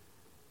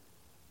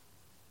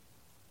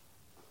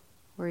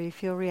 where you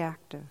feel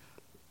reactive.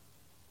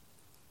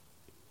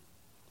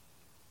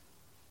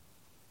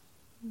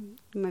 You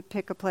might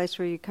pick a place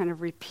where you kind of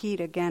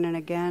repeat again and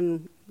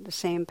again the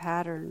same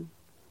pattern.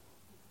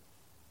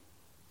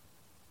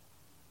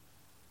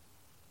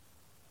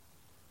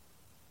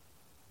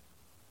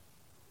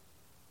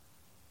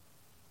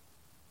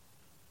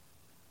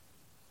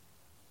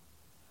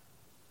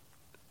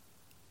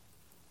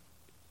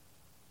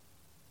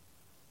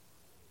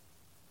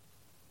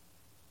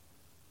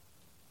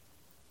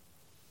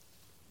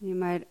 You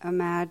might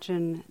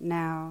imagine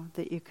now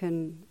that you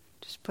can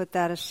just put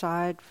that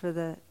aside for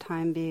the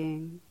time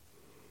being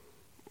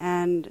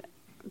and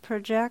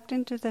project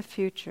into the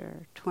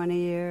future, 20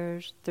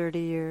 years, 30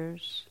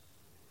 years,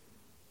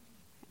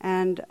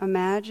 and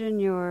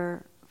imagine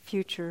your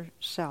future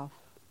self.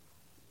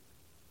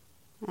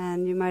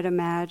 And you might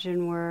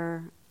imagine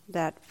where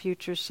that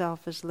future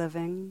self is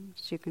living,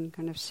 so you can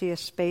kind of see a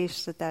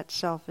space that that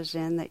self is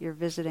in that you're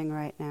visiting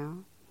right now.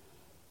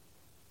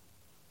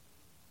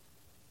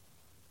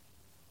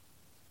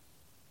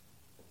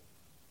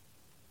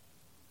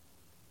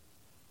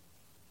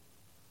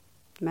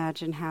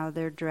 Imagine how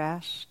they're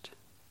dressed,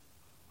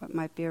 what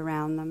might be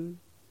around them,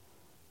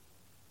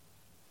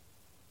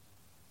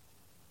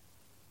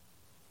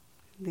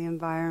 the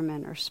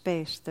environment or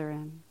space they're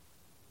in.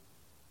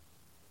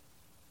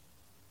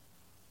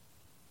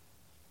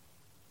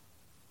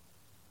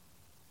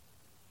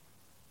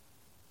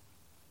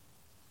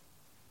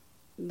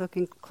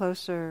 Looking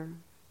closer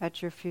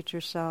at your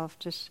future self,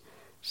 just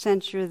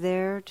sense you're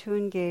there to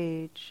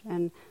engage,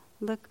 and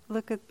look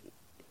at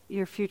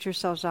your future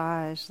self's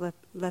eyes.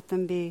 Let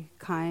them be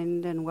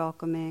kind and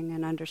welcoming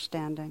and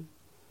understanding.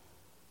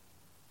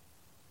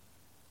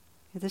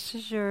 This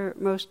is your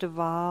most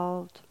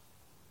evolved,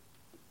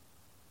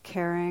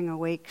 caring,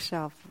 awake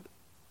self.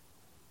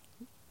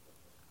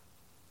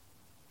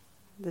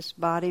 This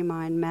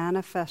body-mind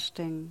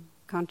manifesting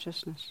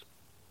consciousness.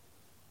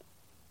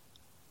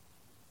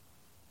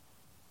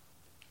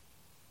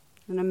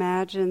 And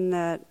imagine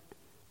that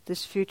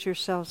this future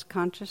self's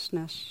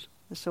consciousness,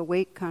 this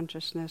awake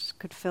consciousness,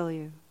 could fill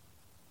you.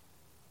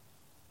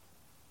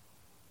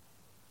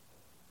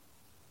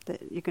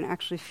 That you can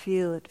actually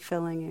feel it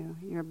filling you,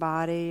 your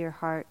body, your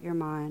heart, your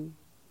mind.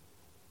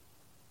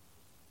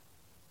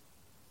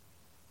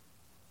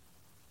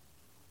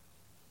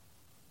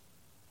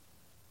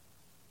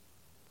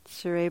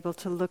 So you're able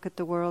to look at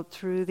the world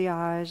through the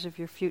eyes of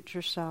your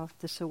future self,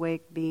 this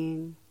awake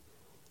being,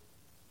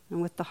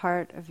 and with the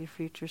heart of your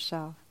future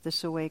self,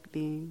 this awake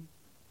being.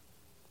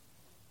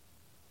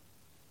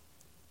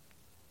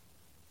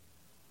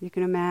 You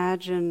can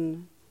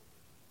imagine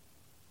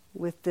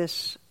with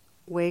this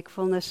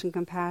wakefulness and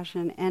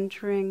compassion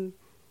entering,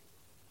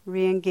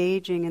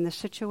 re-engaging in the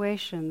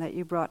situation that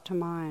you brought to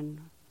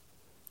mind,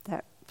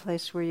 that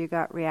place where you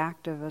got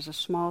reactive as a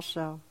small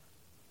self.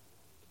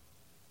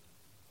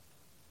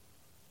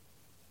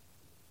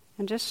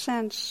 And just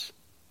sense,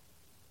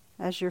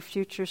 as your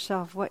future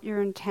self, what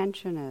your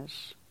intention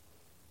is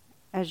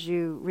as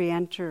you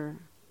re-enter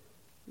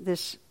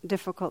this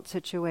difficult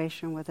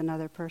situation with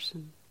another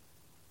person.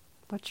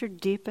 What's your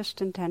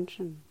deepest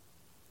intention?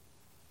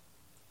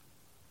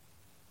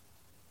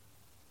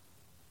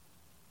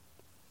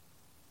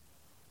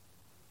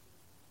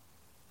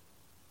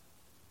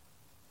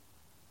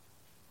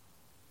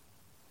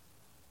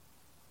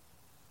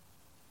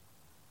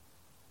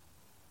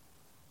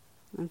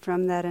 And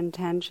from that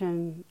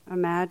intention,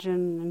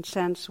 imagine and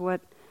sense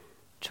what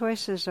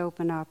choices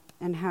open up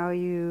and how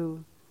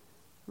you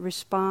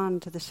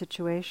respond to the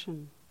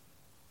situation.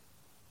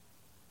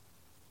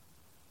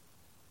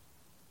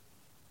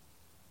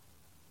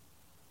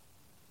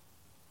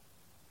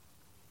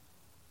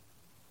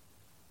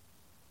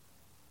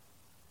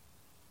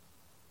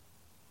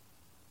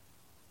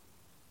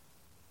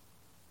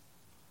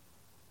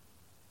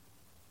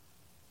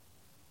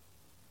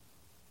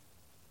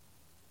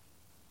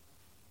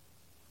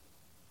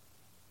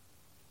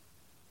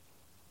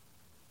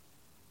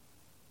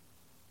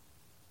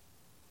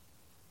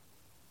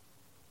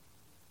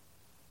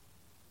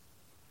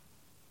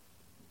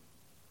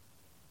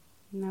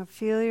 Now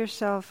feel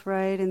yourself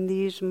right in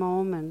these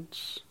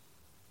moments,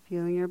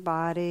 feeling your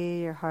body,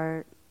 your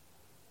heart,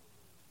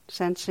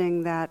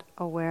 sensing that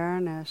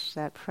awareness,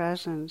 that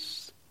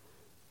presence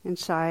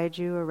inside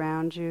you,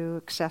 around you,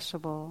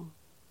 accessible.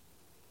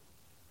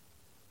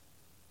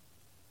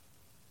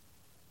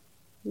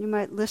 You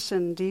might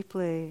listen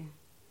deeply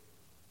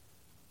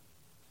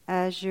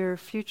as your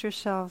future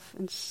self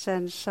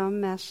sends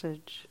some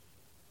message,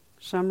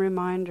 some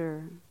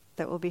reminder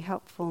that will be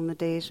helpful in the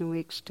days and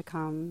weeks to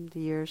come, the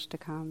years to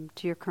come,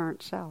 to your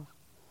current self.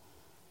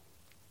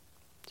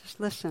 Just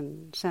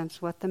listen,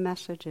 sense what the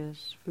message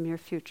is from your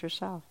future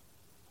self.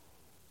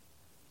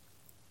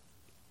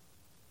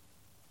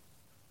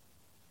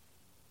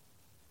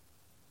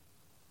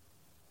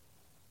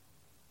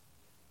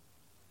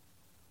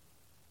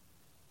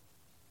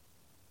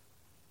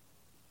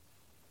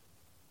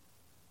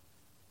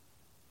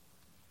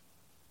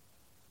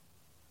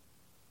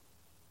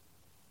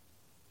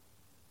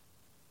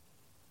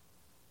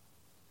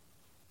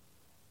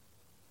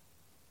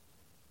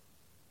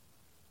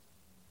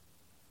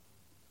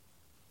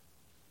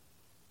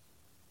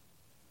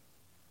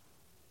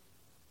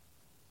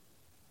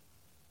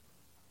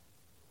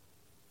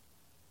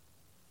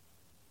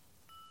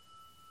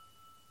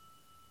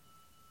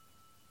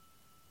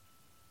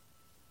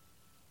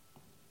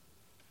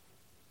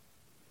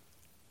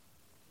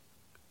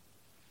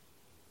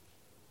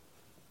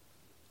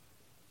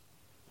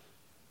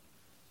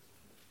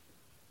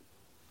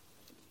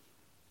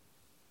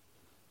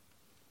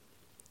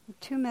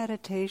 two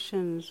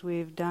meditations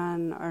we've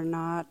done are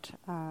not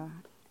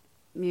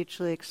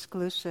mutually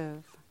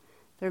exclusive.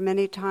 There are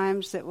many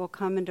times that we'll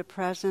come into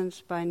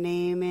presence by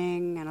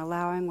naming and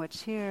allowing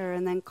what's here,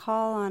 and then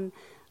call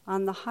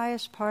on the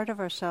highest part of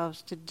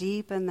ourselves to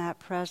deepen that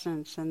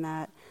presence and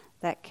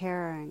that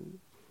caring.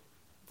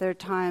 There are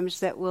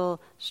times that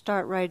we'll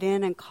start right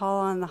in and call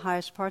on the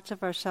highest parts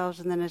of ourselves,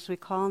 and then as we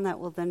call on that,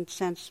 we'll then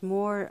sense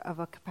more of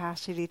a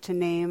capacity to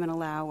name and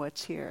allow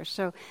what's here.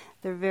 So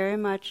they're very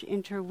much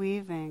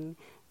interweaving.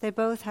 They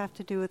both have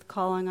to do with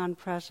calling on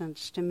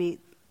presence to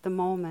meet the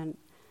moment,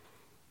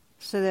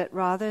 so that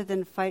rather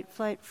than fight,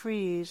 flight,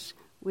 freeze,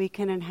 we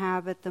can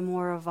inhabit the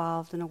more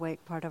evolved and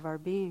awake part of our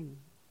being.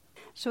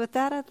 So with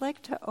that, I'd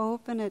like to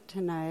open it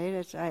tonight,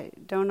 as I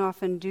don't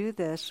often do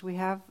this. We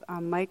have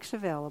mics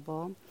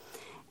available.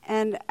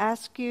 And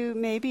ask you,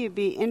 maybe it'd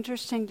be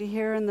interesting to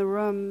hear in the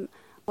room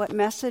what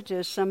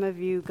messages some of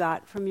you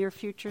got from your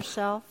future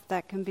self.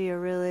 That can be a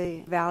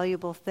really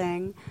valuable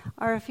thing.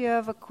 Or if you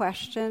have a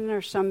question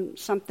or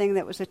something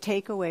that was a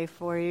takeaway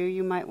for you,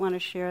 you might want to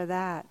share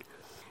that.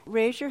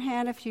 Raise your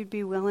hand if you'd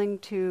be willing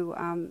to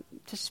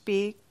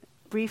speak,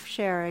 brief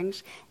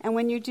sharings. And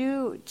when you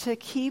do, to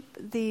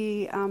keep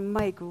the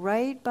mic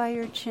right by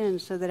your chin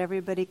so that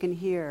everybody can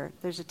hear.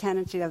 There's a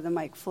tendency to have the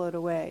mic float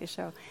away.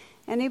 So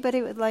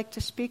anybody would like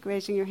to speak,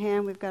 raising your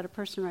hand. We've got a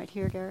person right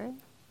here, Gary.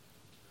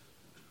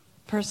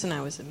 The person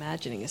I was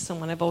imagining is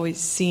someone I've always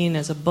seen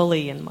as a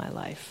bully in my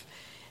life.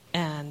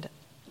 And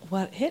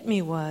what hit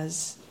me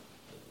was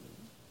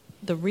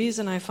the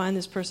reason I find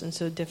this person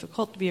so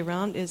difficult to be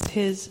around is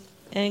his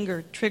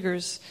anger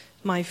triggers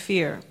my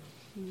fear.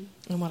 Mm.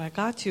 And what I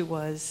got to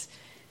was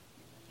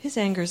his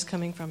anger is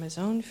coming from his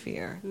own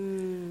fear.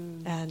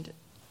 Mm. And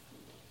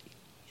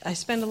I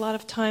spend a lot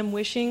of time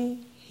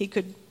wishing he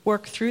could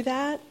work through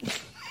that.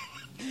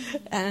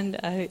 And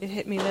it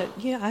hit me that,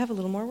 I have a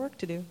little more work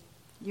to do.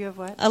 You have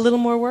what? A little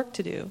more work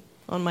to do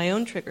on my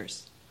own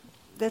triggers.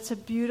 That's a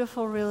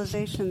beautiful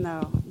realization,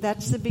 though.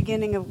 That's the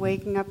beginning of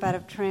waking up out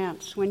of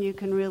trance, when you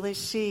can really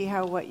see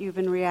how what you've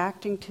been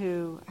reacting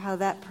to, how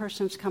that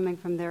person's coming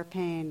from their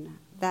pain.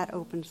 That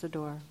opens the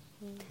door.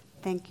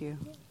 Thank you.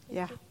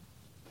 Yeah.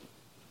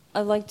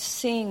 I liked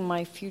seeing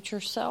my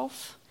future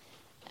self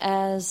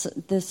as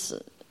this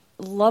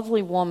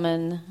lovely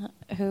woman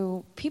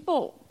who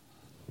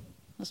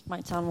this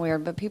might sound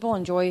weird, but people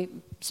enjoy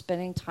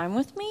spending time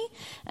with me,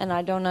 and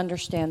I don't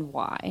understand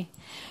why.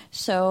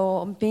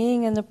 So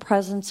being in the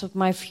presence of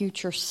my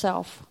future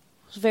self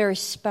was very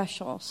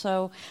special.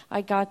 So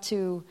I got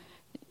to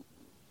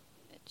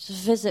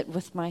just visit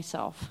with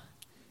myself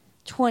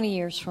 20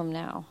 years from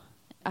now.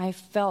 I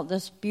felt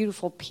this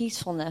beautiful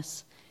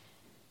peacefulness.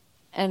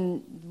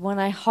 And when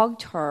I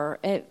hugged her,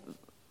 it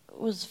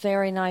was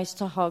very nice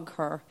to hug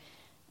her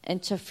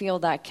and to feel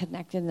that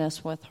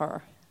connectedness with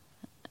her.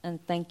 And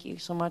thank you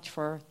so much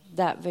for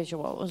that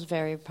visual. It was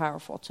very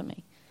powerful to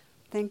me.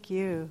 Thank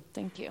you.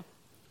 Thank you.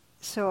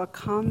 So a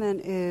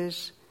comment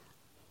is,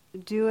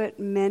 do it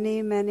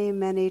many, many,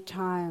 many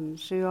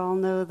times. You all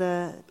know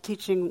the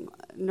teaching,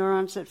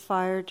 neurons that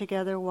fire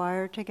together,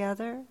 wire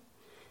together,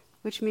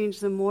 which means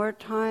the more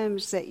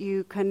times that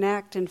you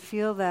connect and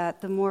feel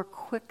that, the more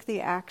quick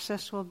the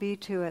access will be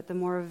to it, the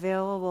more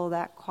available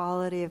that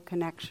quality of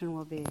connection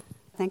will be.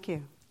 Thank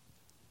you.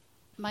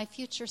 My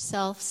future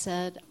self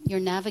said, you're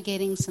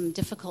navigating some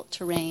difficult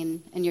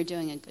terrain and you're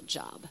doing a good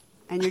job.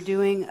 And you're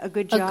doing a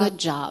good job? A good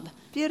job.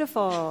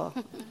 Beautiful.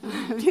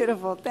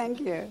 Beautiful. Thank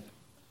you.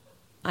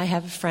 I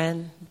have a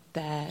friend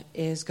that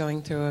is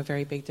going through a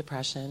very big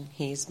depression.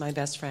 He's my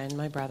best friend,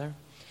 my brother.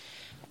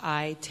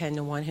 I tend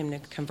to want him to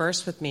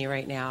converse with me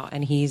right now,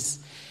 and he's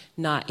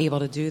not able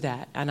to do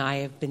that. And I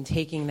have been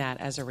taking that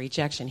as a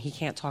rejection. He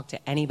can't talk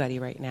to anybody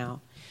right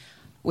now.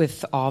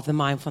 With all the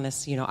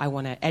mindfulness, I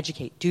want to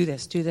educate, do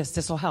this,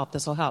 this will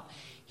help.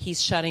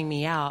 He's shutting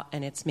me out,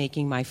 and it's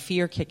making my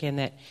fear kick in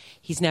that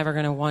he's never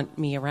going to want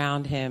me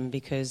around him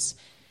because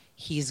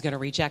he's going to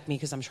reject me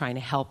because I'm trying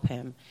to help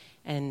him.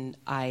 And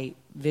I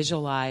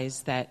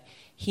visualize that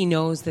he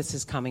knows this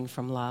is coming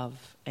from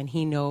love, and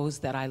he knows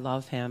that I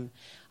love him.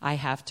 I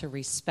have to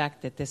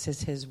respect that this is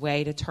his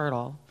way to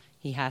turtle.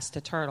 He has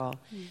to turtle.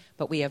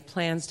 But we have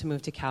plans to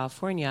move to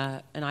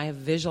California, and I have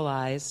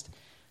visualized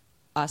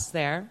us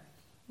there.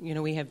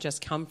 We have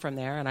just come from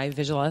there, and I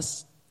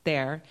visualized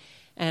there.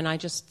 And I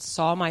just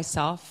saw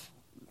myself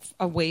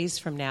a ways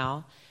from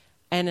now,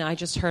 and I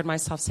just heard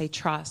myself say,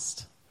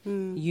 trust.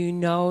 You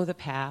know the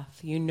path.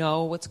 You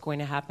know what's going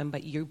to happen,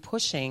 but you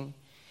pushing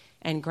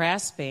and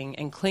grasping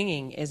and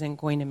clinging isn't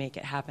going to make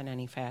it happen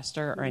any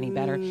faster or any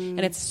better. And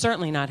it's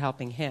certainly not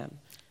helping him.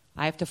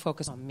 I have to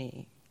focus on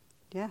me.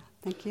 Yeah,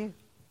 thank you.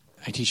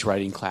 I teach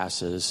writing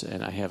classes,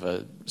 and I have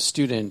a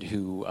student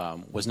who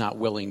was not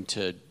willing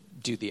to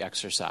do the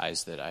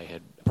exercise that I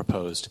had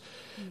proposed.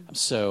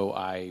 So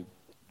I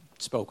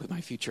spoke with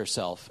my future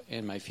self,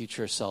 and my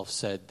future self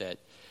said that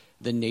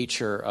the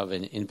nature of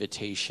an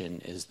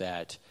invitation is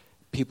that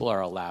people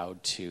are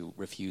allowed to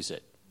refuse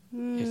it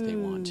if they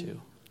want to.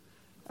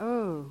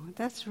 Oh,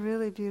 that's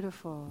really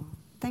beautiful.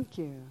 Thank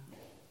you.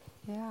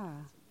 Yeah.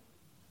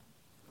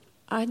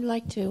 I'd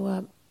like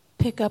to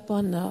pick up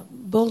on the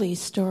bully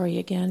story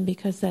again,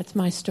 because that's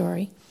my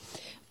story.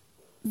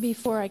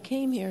 Before I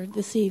came here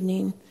this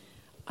evening,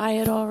 I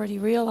had already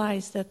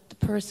realized that the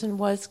person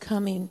was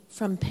coming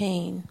from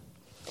pain.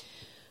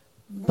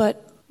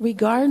 But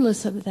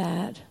regardless of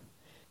that,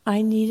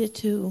 I needed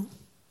to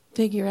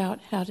figure out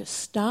how to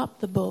stop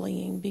the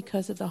bullying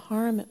because of the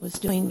harm it was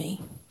doing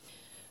me.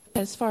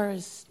 As far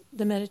as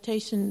the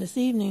meditation this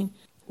evening,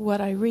 what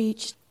I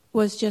reached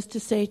was just to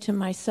say to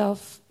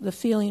myself the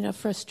feeling of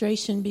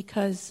frustration,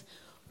 because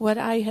what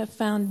I have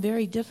found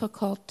very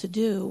difficult to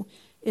do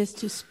is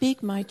to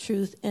speak my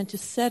truth and to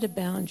set a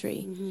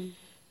boundary. Mm-hmm.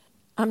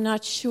 I'm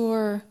not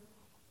sure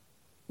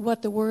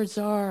what the words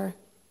are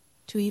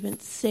to even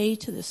say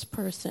to this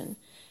person.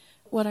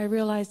 What I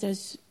realized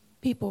as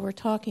people were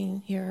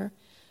talking here,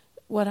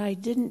 what I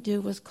didn't do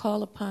was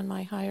call upon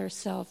my higher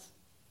self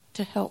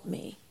to help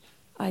me.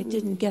 I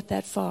didn't get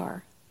that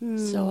far,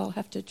 so I'll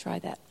have to try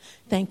that.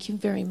 Thank you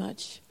very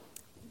much.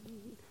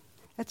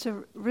 That's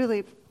a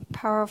really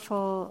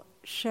powerful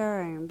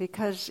sharing,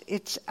 because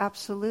it's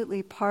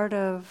absolutely part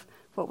of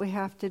what we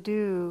have to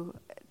do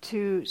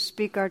to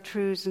speak our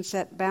truths and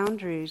set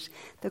boundaries.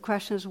 The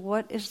question is,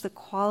 what is the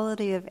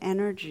quality of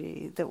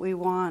energy that we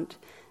want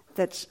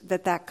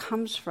that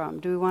comes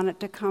from? Do we want it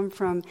to come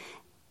from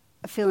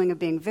a feeling of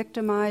being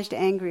victimized,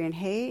 angry, and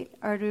hate?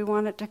 Or do we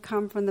want it to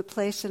come from the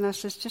place in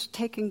us that's just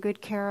taking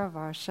good care of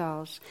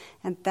ourselves?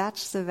 And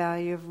that's the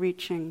value of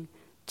reaching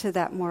to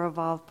that more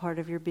evolved part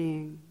of your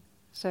being.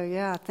 So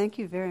yeah, thank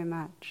you very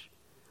much.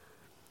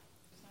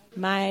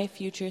 My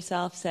future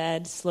self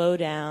said, slow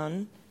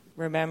down,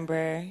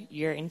 remember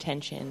your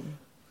intention.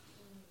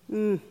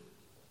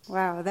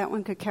 Wow, that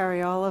one could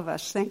carry all of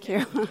us. Thank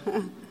you.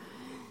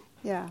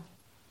 Yeah.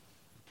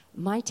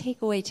 My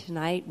takeaway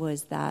tonight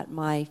was that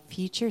my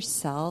future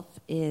self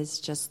is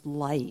just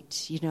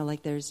light. You know,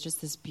 like there's just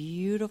this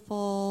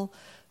beautiful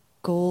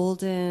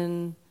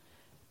golden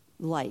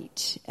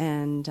light.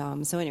 And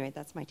so anyway,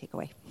 that's my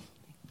takeaway.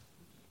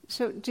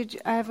 So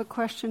I have a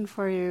question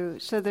for you.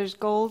 So there's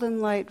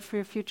golden light for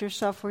your future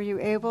self. Were you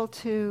able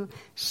to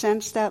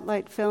sense that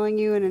light filling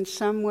you and in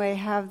some way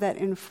have that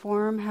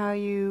inform how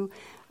you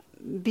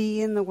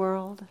be in the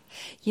world?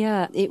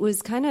 Yeah, it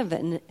was kind of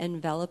an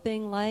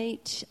enveloping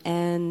light,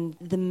 and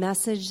the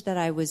message that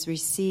I was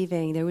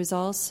receiving, there was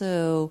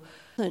also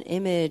an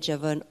image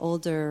of an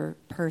older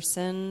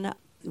person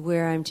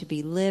where I'm to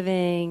be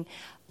living.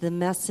 The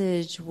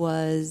message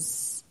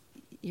was,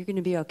 you're going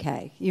to be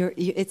okay.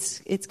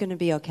 It's going to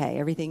be okay.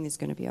 Everything is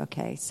going to be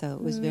okay. So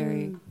it was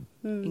very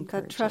encouraging.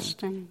 That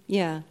trusting.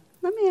 Yeah.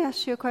 Let me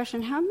ask you a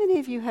question. How many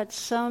of you had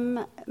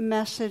some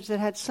message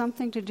that had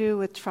something to do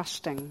with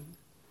trusting?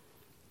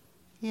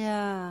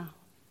 Yeah.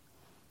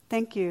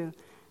 Thank you.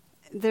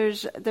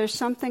 There's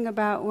something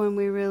about when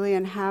we really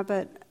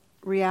inhabit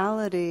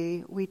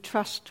reality, we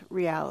trust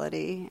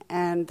reality,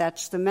 and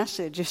that's the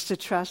message, is to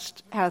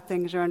trust how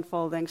things are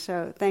unfolding.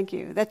 So thank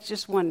you. That's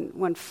just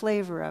one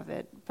flavor of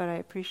it, but I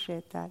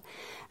appreciate that.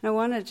 And I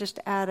want to just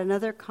add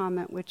another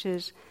comment, which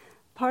is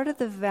part of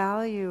the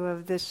value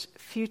of this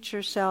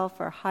future self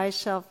or high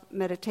self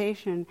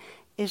meditation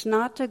is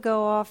not to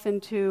go off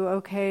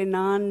into,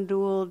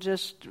 non-dual,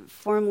 just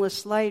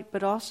formless light,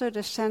 but also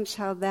to sense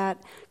how that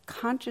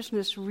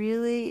consciousness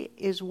really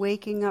is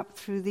waking up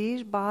through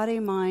these body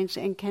minds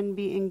and can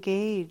be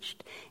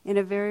engaged in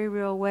a very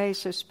real way.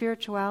 So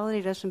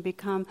spirituality doesn't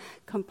become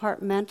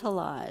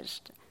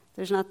compartmentalized.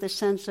 There's not this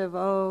sense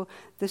of,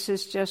 this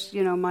is just,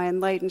 my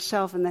enlightened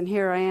self, and then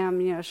here I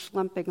am,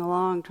 slumping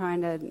along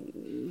trying to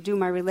do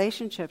my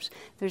relationships.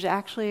 There's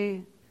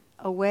actually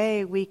a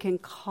way we can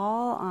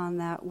call on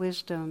that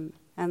wisdom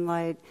and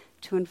light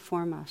to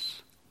inform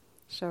us.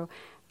 So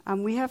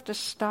we have to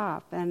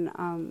stop. And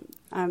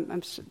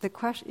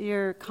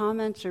your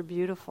comments are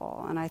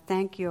beautiful, and I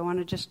thank you. I want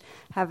to just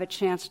have a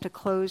chance to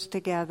close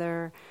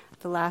together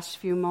the last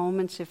few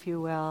moments, if you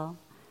will.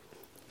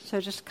 So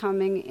just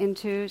coming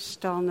into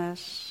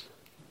stillness.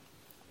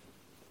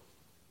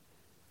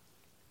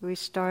 We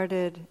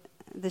started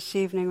this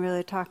evening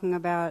really talking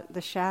about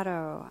the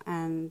shadow,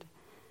 and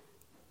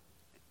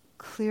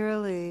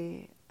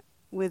clearly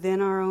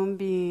within our own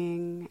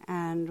being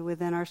and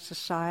within our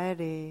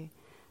society,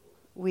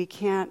 we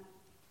can't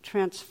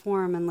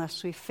transform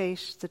unless we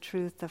face the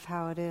truth of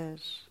how it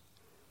is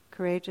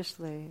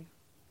courageously.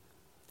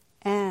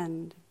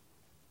 And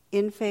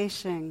in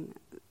facing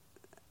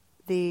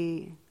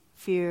the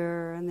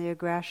fear and the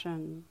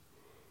aggression,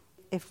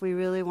 if we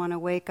really want to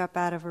wake up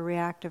out of a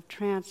reactive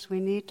trance,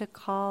 we need to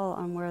call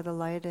on where the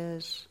light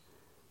is,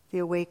 the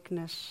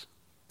awakeness,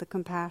 the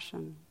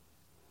compassion.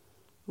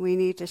 We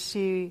need to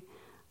see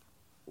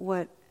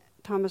what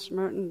Thomas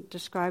Merton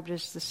described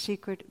as the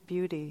secret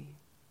beauty.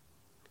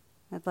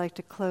 I'd like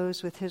to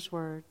close with his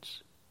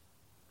words.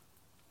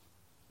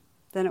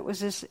 Then it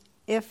was as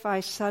if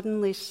I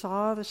suddenly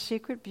saw the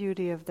secret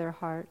beauty of their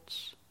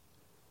hearts,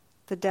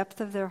 the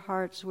depth of their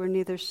hearts where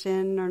neither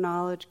sin nor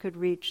knowledge could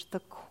reach, the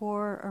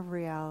core of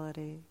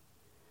reality,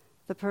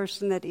 the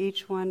person that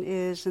each one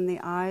is in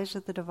the eyes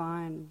of the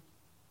divine.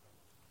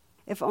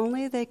 If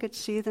only they could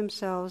see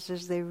themselves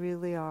as they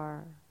really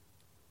are.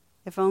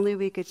 If only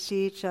we could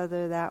see each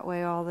other that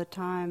way all the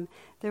time,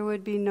 there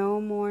would be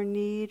no more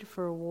need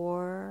for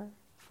war,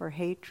 for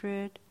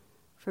hatred,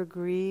 for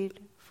greed,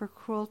 for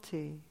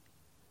cruelty.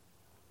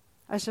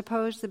 I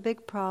suppose the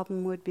big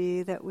problem would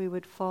be that we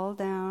would fall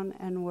down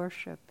and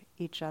worship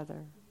each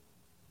other.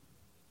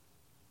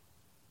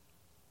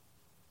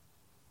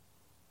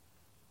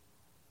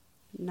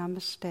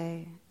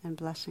 Namaste and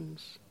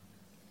blessings.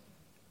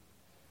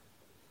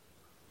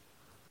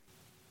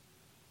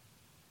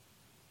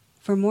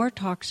 For more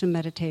talks and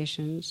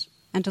meditations,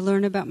 and to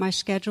learn about my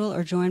schedule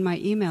or join my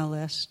email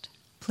list,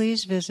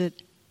 please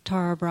visit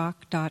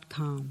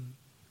tarabrach.com.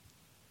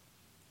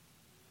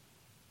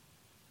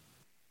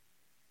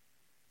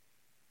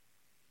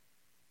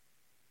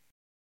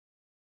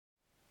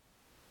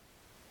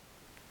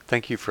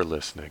 Thank you for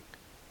listening.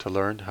 To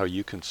learn how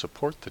you can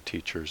support the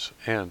teachers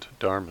and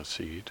Dharma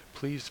Seed,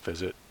 please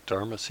visit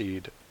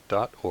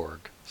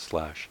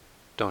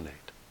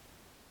dharmaseed.org/donate.